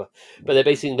can't remember, but they're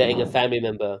basically letting a family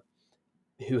member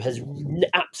who has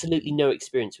absolutely no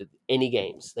experience with any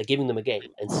games, they're giving them a game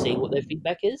and seeing what their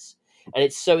feedback is. And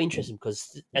it's so interesting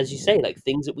because, as you say, like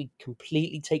things that we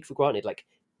completely take for granted, like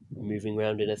moving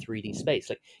around in a 3D space,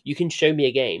 like you can show me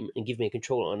a game and give me a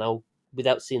controller, and I'll,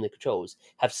 without seeing the controls,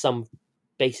 have some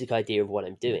basic idea of what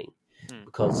I'm doing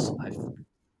because I've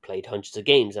played hundreds of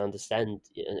games. I understand,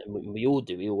 and we all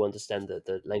do. We all understand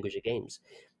the language of games.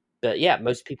 But yeah,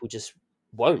 most people just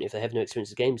won't if they have no experience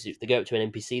with games. If they go up to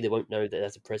an NPC, they won't know that they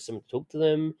have to press someone to talk to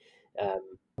them.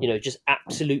 Just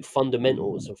absolute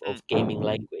fundamentals of gaming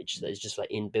language that is just like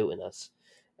inbuilt in us.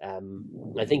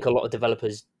 I think a lot of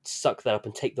developers suck that up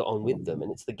and take that on with them,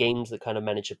 and it's the games that kind of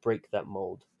manage to break that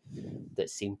mold that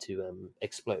seem to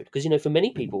explode. Because for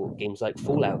many people, games like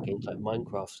Fallout, games like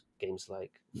Minecraft, games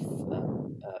like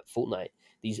Fortnite,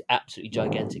 these absolutely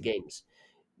gigantic games,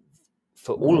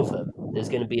 for all of them, there's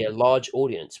going to be a large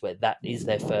audience where that is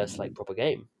their first like proper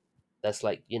game. That's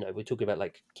like we're talking about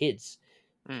like kids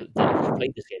that have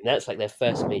played this game. That's like their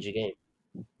first major game.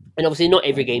 And obviously, not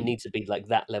every game needs to be like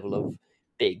that level of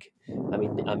big. I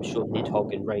mean, I'm sure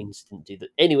Nidhogg and Reigns didn't do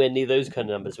anywhere near those kind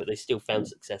of numbers, but they still found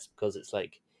success because it's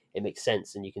like it makes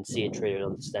sense and you can see a trailer and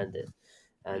understand it.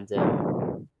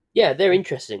 And yeah, they're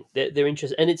interesting. They're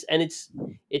interesting, and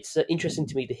it's interesting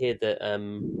to me to hear that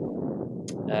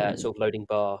sort of loading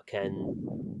bar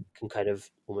can kind of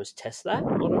almost test that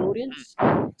on an audience.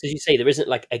 So as you say, there isn't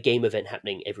like a game event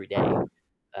happening every day,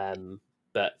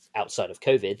 but outside of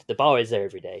COVID, the bar is there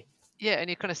every day. Yeah, and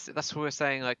you kind of that's what we're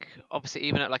saying. Like, obviously,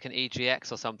 even at like an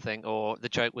EGX or something, or the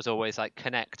joke was always like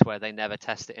Connect, where they never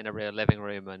test it in a real living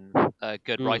room. And a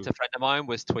good writer friend of mine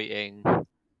was tweeting,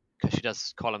 because she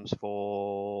does columns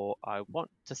for, I want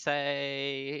to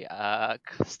say,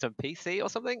 Custom PC or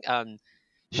something.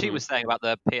 She was saying about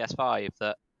the PS5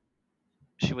 that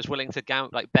she was willing to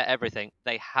bet everything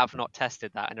they have not tested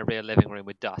that in a real living room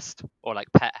with dust or like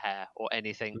pet hair or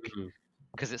anything,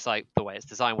 because it's like the way it's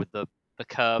designed with the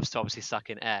curves to obviously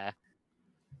suck in air.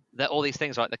 That all these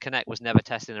things, like the Kinect was never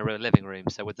tested in a real living room,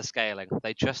 so with the scaling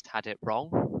they just had it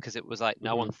wrong, because it was like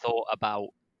no one thought about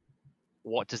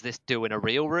what does this do in a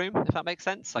real room, if that makes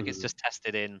sense. Like it's just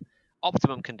tested in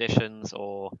optimum conditions,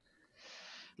 or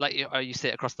like you see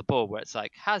it across the board where it's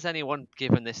like, has anyone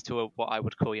given this to what I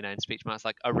would call, in speech marks,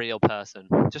 like a real person?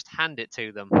 Just hand it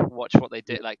to them, watch what they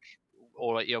do, like,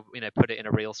 or put it in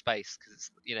a real space,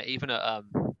 because even at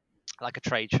like a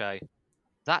trade show,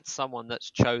 that's someone that's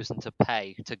chosen to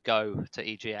pay to go to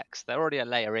EGX. They're already a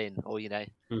layer in, or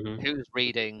who's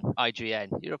reading IGN?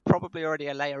 You're probably already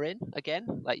a layer in again.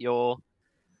 Like you're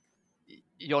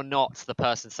not the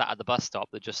person sat at the bus stop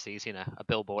that just sees a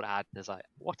billboard ad and is like,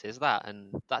 what is that?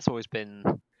 And that's always been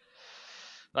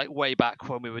like way back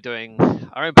when we were doing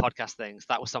our own podcast things.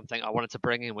 That was something I wanted to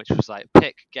bring in, which was like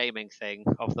pick gaming thing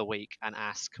of the week and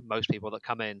ask most people that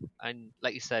come in. And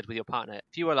like you said with your partner,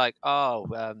 if you were like, oh,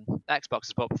 Xbox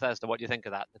has bought Bethesda, what do you think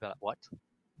of that? They'd be like, what?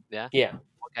 Yeah.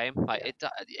 What game? Like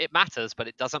it matters, but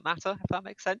it doesn't matter, if that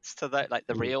makes sense to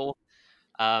the real.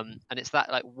 And it's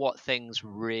that like what things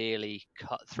really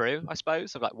cut through, I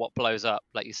suppose, of like what blows up,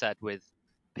 like you said, with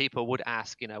people would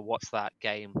ask, what's that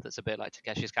game that's a bit like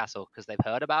Takeshi's Castle, because they've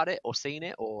heard about it or seen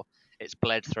it, or it's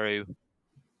bled through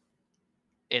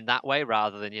in that way,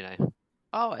 rather than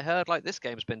oh, I heard like this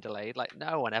game's been delayed. Like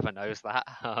no one ever knows that.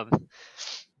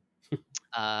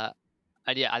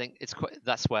 And yeah, I think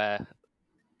that's where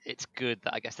it's good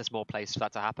that I guess there's more place for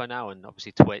that to happen now, and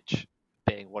obviously Twitch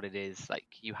being what it is, like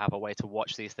you have a way to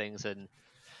watch these things and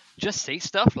just see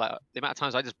stuff. Like the amount of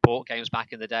times I just bought games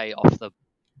back in the day off the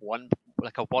one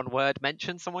word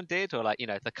mention someone did, or like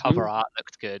the cover art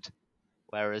looked good,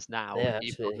 whereas now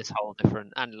you've got this whole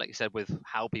different, and like you said, with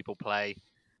how people play,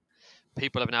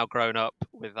 people have now grown up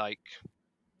with like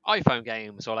iPhone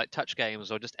games or like touch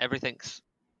games, or just everything's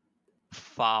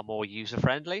far more user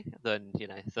friendly than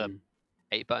the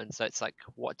 8 buttons. So it's like,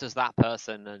 what does that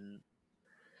person, and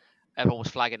everyone was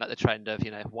flagging like the trend of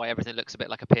why everything looks a bit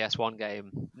like a PS1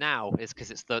 game now is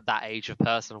because it's that age of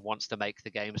person wants to make the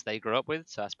games they grew up with.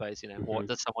 So I suppose what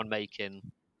does someone make in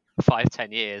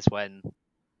 5-10 years when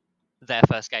their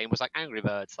first game was like Angry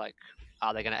Birds? Like,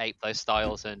 are they going to ape those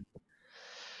styles, and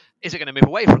is it going to move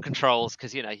away from controls?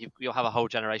 Because you'll have a whole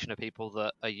generation of people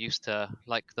that are used to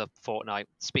like the Fortnite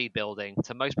speed building.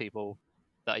 To most people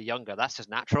that are younger, that's just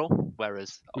natural,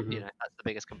 whereas that's the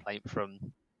biggest complaint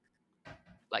from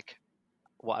like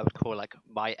what I would call like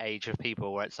my age of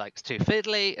people, where it's like it's too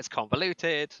fiddly, it's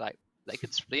convoluted. Like they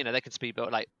could speed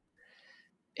build. Like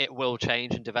it will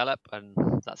change and develop, and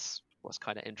that's what's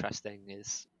kind of interesting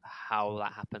is how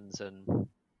that happens. And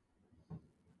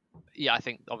yeah, I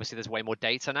think obviously there's way more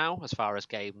data now as far as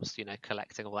games,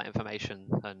 collecting all that information.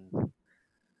 And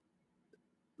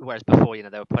whereas before,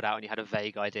 they were put out and you had a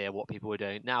vague idea what people were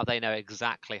doing. Now they know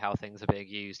exactly how things are being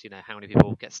used. How many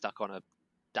people get stuck on a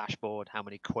dashboard, how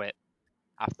many quit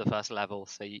after the first level.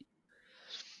 So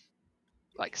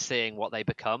like seeing what they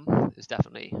become is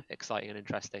definitely exciting and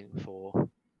interesting for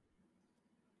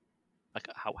like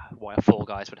why a Fall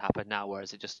Guys would happen now,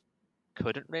 whereas it just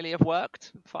couldn't really have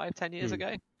worked 5-10 years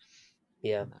ago.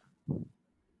 Yeah.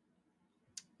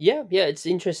 Yeah, it's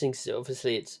interesting. So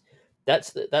obviously,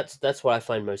 that's what I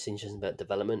find most interesting about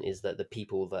development is that the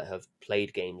people that have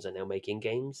played games are now making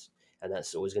games, and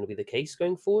that's always going to be the case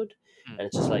going forward. And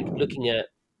it's just like Mm. looking at,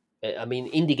 I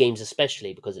mean, indie games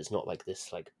especially because it's not like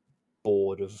this like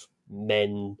board of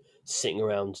men sitting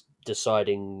around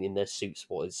deciding in their suits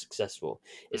what is successful.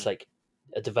 It's Mm. like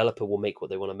a developer will make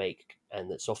what they want to make,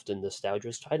 and it's often nostalgia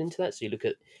is tied into that. So you look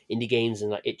at indie games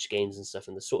and like itch games and stuff,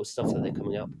 and the sort of stuff that they're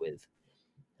coming up with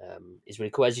is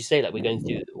really cool. As you say, like we're going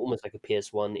through almost like a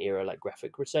PS1 era, like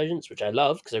graphic resurgence, which I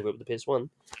love because I grew up with the PS1.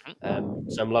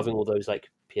 So I'm loving all those like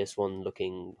PS1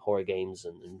 looking horror games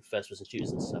and first person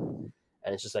shooters and stuff.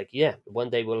 And it's just like, yeah,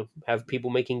 one day we'll have people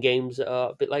making games that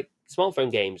are a bit like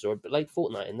smartphone games or a bit like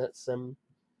Fortnite, and that's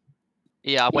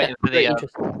Yeah, I'm yeah, waiting for very the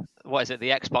interesting. what is it?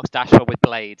 The Xbox dashboard with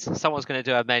blades. Someone's going to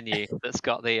do a menu that's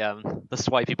got the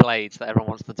swipey blades that everyone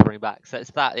wants them to bring back. So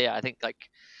it's that. Yeah, I think like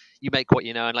you make what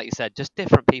you know, and like you said, just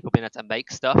different people being able to make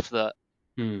stuff that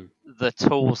Hmm. the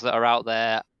tools that are out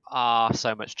there are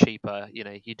so much cheaper. You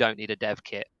know, you don't need a dev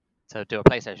kit to do a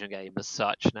PlayStation game as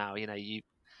such. Now, you know, you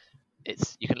can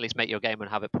at least make your game and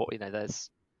have it port. You know,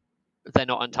 they're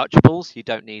not untouchables. You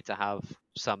don't need to have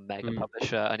some mega Hmm.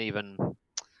 publisher, and even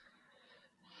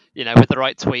with the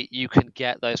right tweet, you can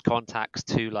get those contacts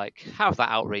to like have that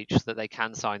outreach that they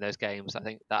can sign those games. I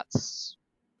think that's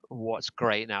what's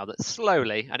great now. That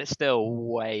slowly, and it's still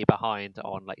way behind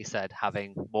on, like you said,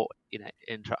 having more.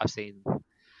 I've seen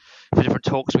for different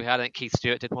talks we had. I think Keith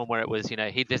Stewart did one where it was,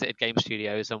 he visited game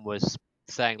studios and was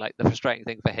saying like the frustrating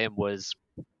thing for him was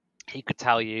he could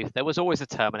tell you there was always a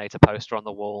Terminator poster on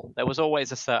the wall. There was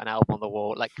always a certain album on the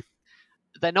wall. Like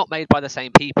they're not made by the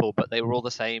same people, but they were all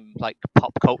the same like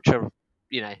pop culture,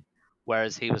 you know.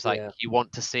 Whereas he was like, Yeah. you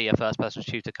want to see a first-person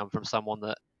shooter come from someone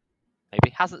that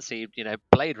maybe hasn't seen,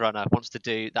 Blade Runner wants to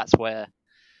do. That's where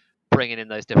bringing in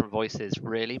those different voices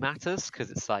really matters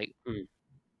because it's like Hmm.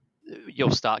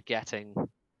 you'll start getting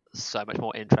so much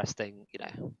more interesting,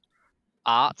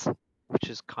 art, which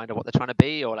is kind of what they're trying to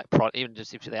be, or like even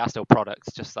just if they are still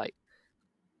products, just like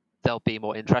they'll be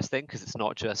more interesting because it's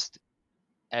not just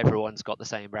everyone's got the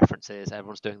same references,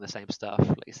 everyone's doing the same stuff.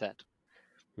 Like you said,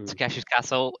 Hmm. Takeshi's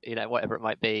Castle, whatever it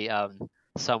might be,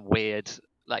 some weird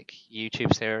like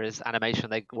YouTube series animation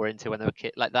they were into when they were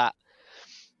kid, like that.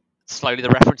 Slowly, the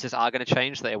references are going to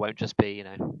change. They won't just be,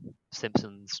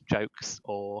 Simpsons jokes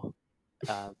or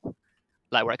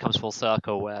like where it comes full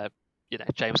circle, where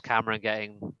James Cameron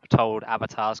getting told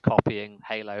Avatar's copying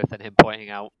Halo, then him pointing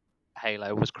out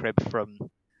Halo was cribbed from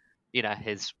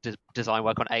his design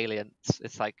work on Aliens.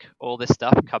 It's like all this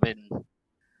stuff coming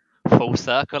full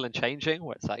circle and changing,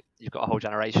 where it's like you've got a whole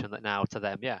generation that now to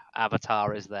them, yeah,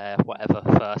 Avatar is their whatever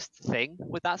first thing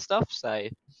with that stuff. So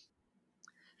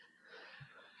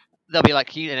there'll be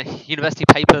like university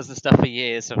papers and stuff for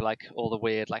years of like all the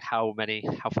weird, like how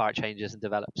far it changes and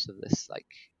develops of this. Like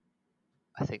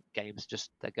I think games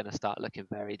they're going to start looking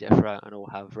very different and all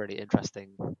have really interesting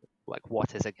like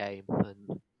what is a game,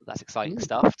 and that's exciting Hmm.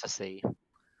 stuff to see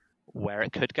where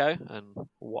it could go and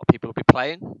what people will be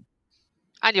playing.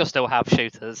 And you'll still have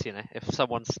shooters, if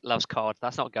someone loves COD,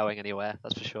 that's not going anywhere,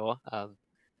 that's for sure.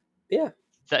 Yeah.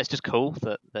 So it's just cool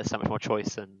that there's so much more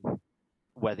choice, and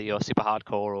whether you're super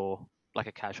hardcore or like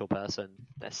a casual person,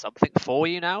 there's something for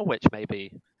you now, which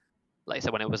maybe, like I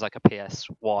said, when it was like a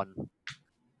PS1,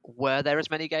 were there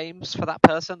as many games for that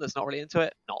person that's not really into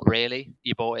it? Not really.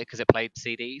 You bought it because it played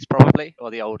CDs, probably, or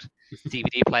the old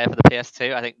DVD player for the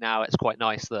PS2. I think now it's quite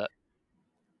nice that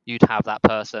you'd have that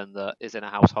person that is in a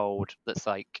household that's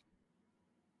like,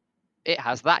 it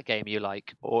has that game you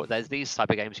like, or there's these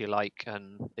type of games you like,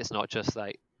 and it's not just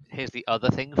like, here's the other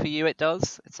thing for you it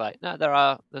does. It's like, no,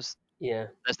 Yeah.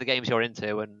 there's the games you're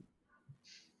into, and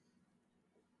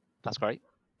that's great.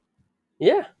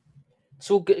 Yeah. It's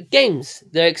all good games.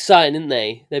 They're exciting, aren't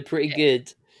they? They're pretty Yeah.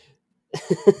 good.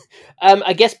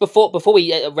 I guess before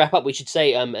we wrap up, we should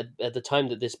say at the time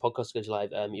that this podcast goes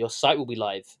live, your site will be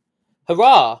live.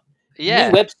 Hurrah! New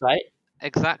Yeah, website.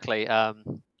 exactly.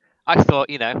 I thought,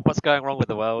 what's going wrong with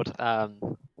the world?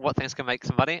 What things can make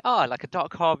some money? Oh, like a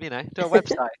 .com, do a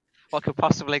website. What could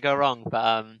possibly go wrong?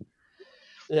 But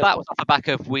Yep. that was off the back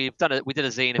of we did a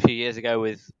zine a few years ago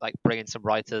with like bringing some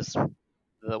writers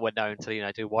that were known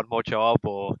to do one more job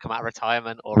or come out of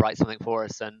retirement or write something for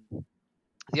us. And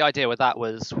the idea with that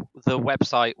was the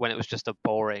website, when it was just a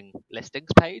boring listings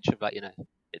page of like,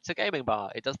 it's a gaming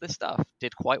bar, it does this stuff,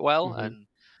 did quite well. Hmm.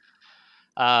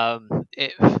 And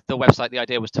the website, the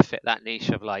idea was to fit that niche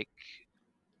of like,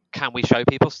 can we show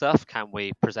people stuff? Can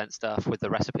we present stuff with the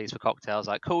recipes for cocktails?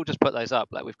 Like, cool, just put those up.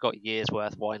 Like, we've got years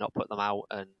worth. Why not put them out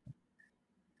and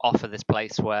offer this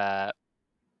place where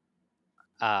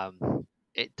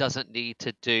it doesn't need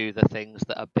to do the things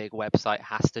that a big website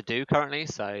has to do currently.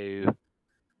 So,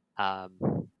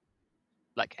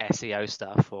 like SEO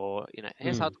stuff, or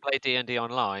here's how to play D&D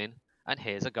online, and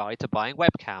here's a guide to buying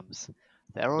webcams.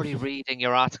 They're already reading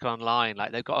your article online.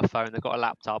 Like, they've got a phone, they've got a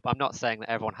laptop. I'm not saying that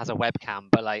everyone has a webcam,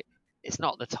 but like, it's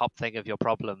not the top thing of your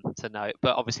problem to know.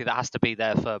 But obviously, that has to be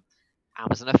there for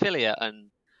Amazon affiliate, and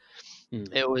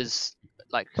it was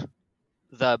like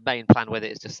the main plan with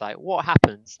it is just like, what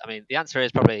happens? I mean, the answer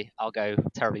is probably I'll go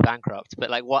terribly bankrupt. But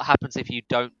like, what happens if you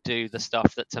don't do the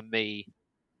stuff that to me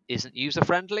isn't user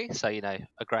friendly? So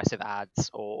aggressive ads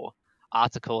or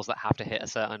articles that have to hit a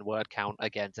certain word count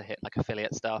again to hit like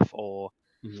affiliate stuff, or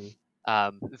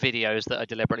videos that are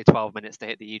deliberately 12 minutes to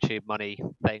hit the YouTube money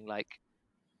thing. Like,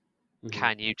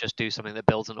 can you just do something that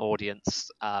builds an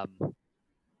audience? And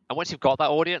once you've got that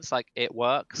audience, like, it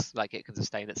works, like it can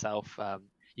sustain itself.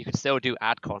 You can still do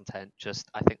ad content, just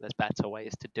I think there's better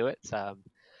ways to do it.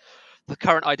 The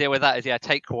current idea with that is,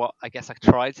 take what I guess I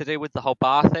tried to do with the whole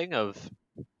bar thing of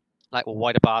like, well,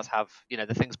 why do bars have,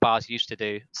 the things bars used to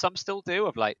do, some still do,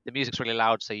 of like, the music's really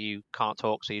loud so you can't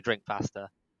talk, so you drink faster.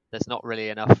 There's not really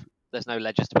enough, there's no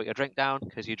ledges to put your drink down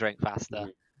because you drink faster.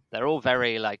 They're all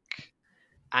very like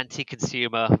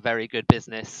anti-consumer, very good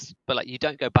business, but like, you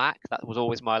don't go back. That was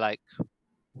always my like,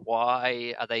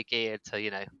 why are they geared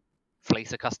to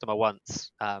fleece a customer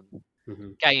once?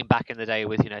 Game back in the day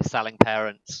with selling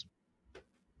parents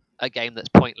a game that's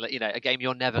pointless, a game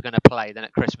you're never going to play, then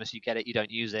at Christmas you get it, you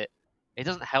don't use it. It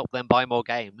doesn't help them buy more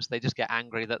games. They just get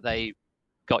angry that they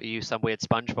got you some weird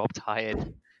SpongeBob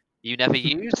tie-in you never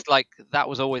used. Like, that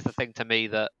was always the thing to me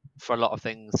that for a lot of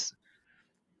things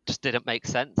just didn't make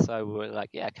sense. So we're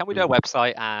like, can we do a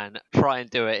website and try and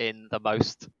do it in the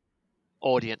most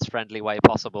audience friendly way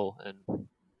possible, and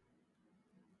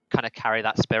kind of carry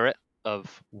that spirit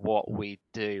of what we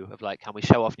do, of like, can we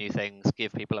show off new things,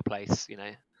 give people a place,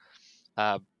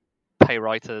 pay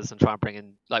writers and try and bring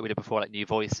in, like we did before, like new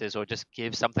voices, or just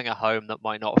give something a home that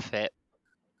might not fit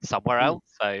somewhere else.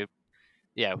 So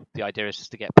the idea is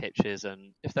just to get pitches,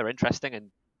 and if they're interesting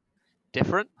and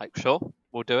different, like, sure,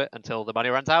 we'll do it until the money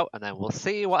runs out, and then we'll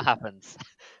see what happens.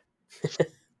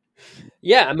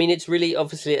 Yeah, I mean, it's really,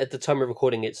 obviously at the time of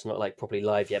recording, it's not like properly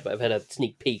live yet, but I've had a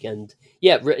sneak peek, and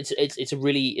it's a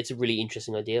really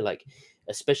interesting idea. Like,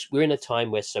 especially we're in a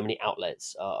time where so many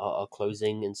outlets are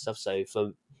closing and stuff. So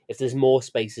if there's more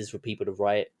spaces for people to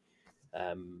write,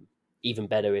 even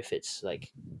better. If it's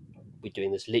like we're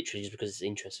doing this literally just because it's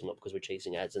interesting, not because we're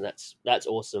chasing ads, and that's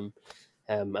awesome.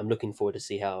 I'm looking forward to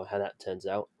see how that turns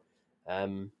out.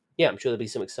 I'm sure there'll be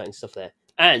some exciting stuff there,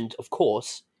 and of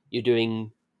course, you're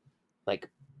doing. Like,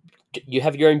 you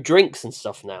have your own drinks and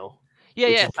stuff now.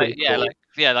 Like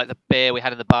the beer we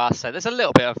had in the bar. So there's a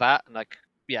little bit of that, and like,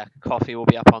 coffee will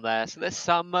be up on there. So there's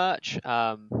some merch.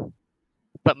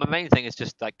 But my main thing is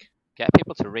just like, get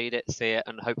people to read it, see it,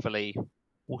 and hopefully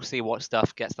we'll see what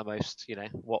stuff gets the most.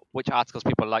 Which articles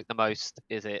people like the most.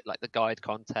 Is it like the guide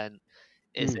content?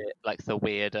 Is it like the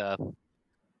weird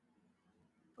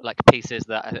like pieces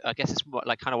that I guess it's more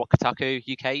like kind of what Kotaku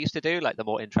UK used to do, like the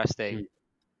more interesting.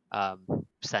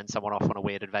 Send someone off on a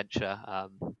weird adventure.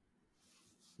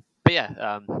 But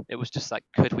it was just like,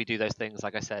 could we do those things,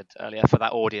 like I said earlier, for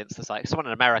that audience that's like, someone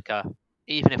in America,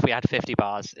 even if we had 50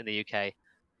 bars in the UK,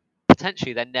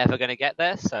 potentially they're never going to get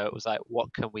there. So it was like,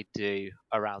 what can we do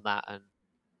around that? And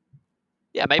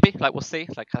maybe, like, we'll see.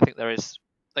 Like, I think there is,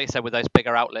 like I said, with those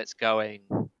bigger outlets going,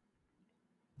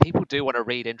 people do want to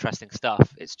read interesting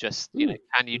stuff. It's just,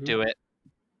 can you do it?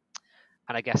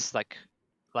 And I guess like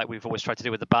we've always tried to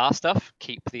do with the bar stuff,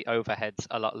 keep the overheads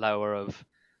a lot lower. Of,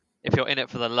 if you're in it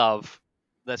for the love,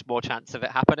 there's more chance of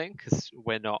it happening, because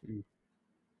we're not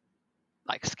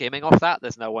like skimming off that.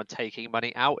 There's no one taking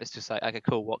money out. It's just like, okay,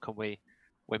 cool, what can we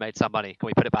made some money, can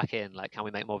we put it back in? Like, can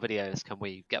we make more videos, can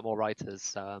we get more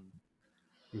writers?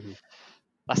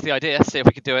 That's the idea. See if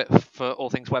we could do it for all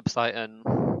things website, and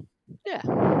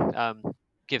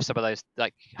give some of those,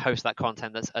 like, host that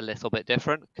content that's a little bit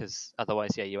different, because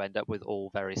otherwise you end up with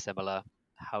all very similar.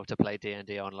 How to play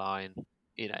D&D online,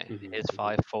 here's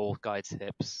 5 full guide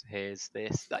tips, here's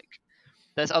this. Like,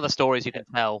 there's other stories you can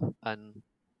tell, and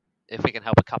if we can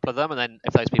help a couple of them, and then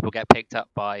if those people get picked up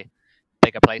by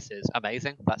bigger places,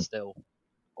 amazing. That's still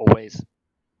always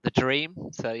the dream,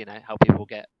 to help people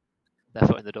get their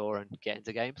foot in the door and get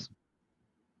into games.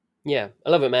 Yeah, I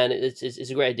love it, man. It's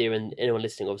a great idea, and anyone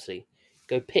listening, obviously,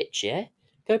 go pitch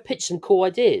some cool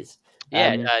ideas.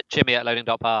 Jimmy at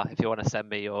loading.bar if you want to send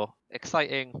me your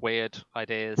exciting, weird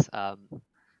ideas. I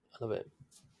love it.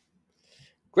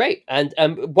 Great. And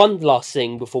one last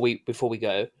thing before we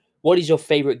go, what is your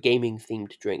favorite gaming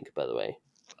themed drink, by the way?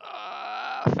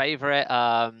 Favorite.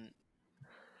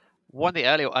 One of the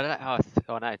early. I don't know.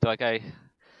 Oh no. Do I go?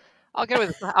 I'll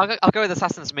go with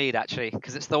Assassin's Creed actually,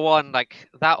 because it's the one like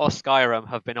that or Skyrim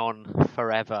have been on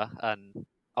forever, and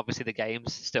obviously the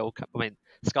games still. I mean,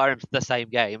 Skyrim's the same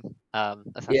game.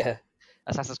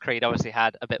 Assassin's Creed obviously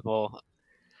had a bit more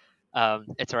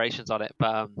iterations on it,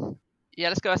 but yeah,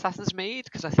 let's go Assassin's Creed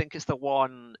because I think it's the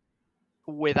one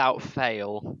without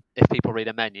fail. If people read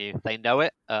a menu, they know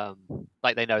it.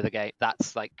 Like they know the game.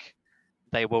 That's like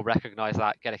they will recognize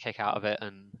that, get a kick out of it,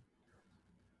 and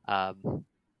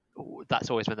that's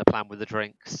always been the plan with the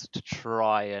drinks, to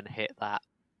try and hit that.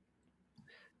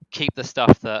 Keep the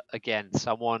stuff that, again,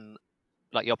 someone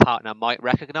like your partner might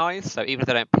recognize. So even if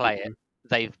they don't play it,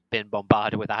 they've been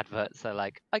bombarded with adverts. So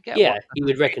like, I get you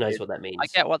would recognize what that means. I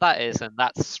get what that is, and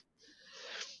that's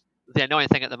the annoying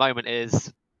thing at the moment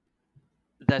is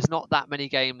there's not that many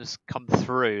games come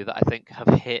through that I think have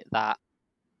hit that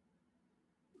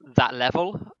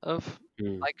level of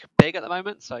like big at the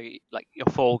moment. So like your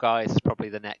Fall Guys is probably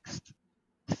the next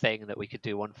thing that we could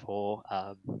do one for,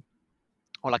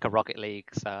 or like a Rocket League.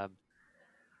 So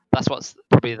that's what's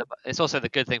probably it's also the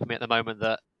good thing for me at the moment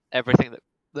that everything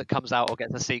that comes out or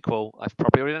gets a sequel, I've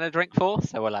probably already done a drink for.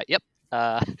 So we're like, yep,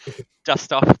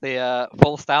 dust off the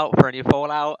Full Stout for a new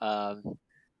Fallout.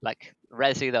 Like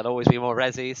Resi, there'll always be more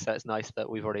Resi, so it's nice that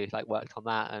we've already like worked on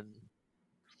that, and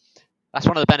that's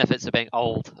one of the benefits of being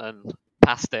old and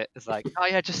past it. It's like, oh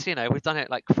yeah, just we've done it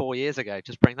like 4 years ago.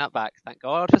 Just bring that back. Thank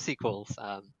God for sequels.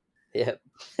 Yeah.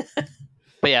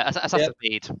 But yeah, Assassin's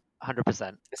Creed,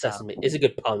 100%. Assassin's Creed is a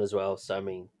good pun as well. So I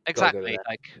mean, exactly.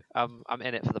 Like I'm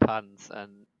in it for the puns,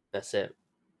 and that's it.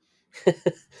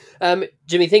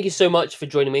 Jimmy, thank you so much for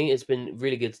joining me. It's been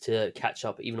really good to catch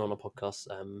up, even on a podcast.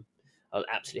 I'll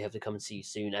absolutely have to come and see you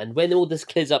soon. And when all this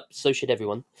clears up, so should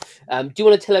everyone. Do you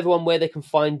want to tell everyone where they can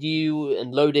find you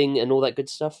and loading and all that good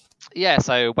stuff? Yeah,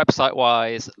 so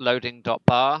website-wise,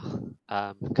 loading.bar,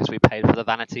 because we paid for the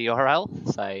vanity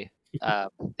URL. So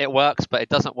it works, but it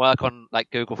doesn't work on like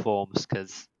Google Forms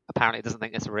because apparently it doesn't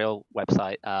think it's a real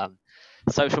website.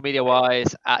 Social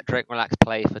media-wise, at Drink Relax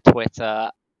Play for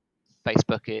Twitter.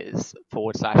 Facebook is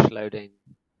 /loading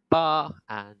bar.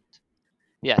 And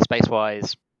yeah,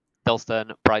 space-wise,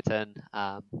 Dalston, Brighton,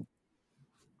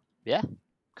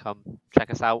 come check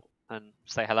us out and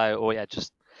say hello, or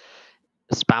just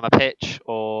spam a pitch,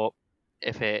 or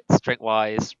if it's drink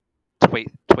wise,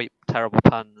 tweet terrible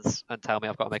puns and tell me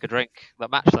I've got to make a drink that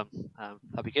match them.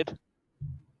 That'd be good.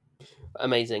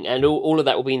 Amazing, and all of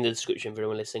that will be in the description for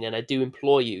everyone listening. And I do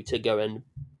implore you to go and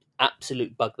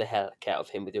absolute bug the heck out of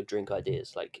him with your drink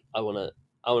ideas. Like I wanna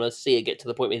see it get to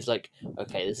the point where he's like,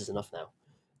 okay, this is enough now.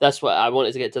 That's what I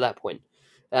wanted to get to that point.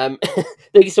 Thank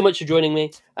you so much for joining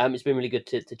me. It's been really good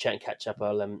to chat and catch up.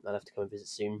 I'll have to come and visit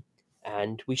soon,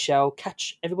 and we shall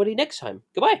catch everybody next time.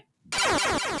 Goodbye.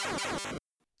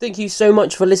 Thank you so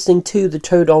much for listening to the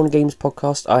Toad on Games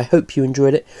podcast. I hope you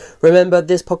enjoyed it. Remember,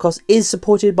 this podcast is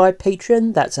supported by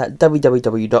Patreon. That's at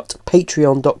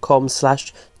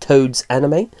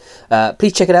www.patreon.com/toadsanime.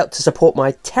 Please check it out to support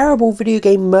my terrible video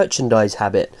game merchandise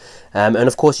habit. And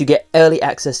of course, you get early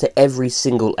access to every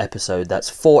single episode.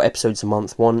 That's 4 episodes a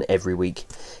month, 1 every week.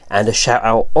 And a shout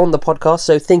out on the podcast.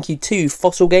 So thank you to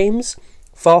Fossil Games,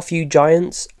 Farfew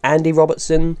Giants, Andy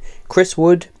Robertson, Chris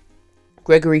Wood,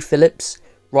 Gregory Phillips,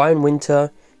 Ryan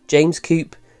Winter, James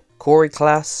Coop, Corey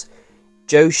Class,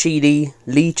 Joe Sheedy,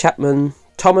 Lee Chapman,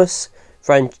 Thomas,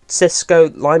 Francisco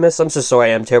Limas, I'm so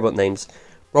sorry, I'm terrible at names,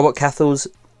 Robert Cathles,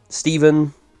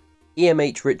 Stephen,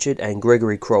 EMH Richard, and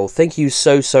Gregory Kroll. Thank you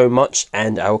so much,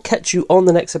 and I will catch you on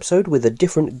the next episode with a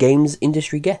different games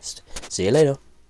industry guest. See you later.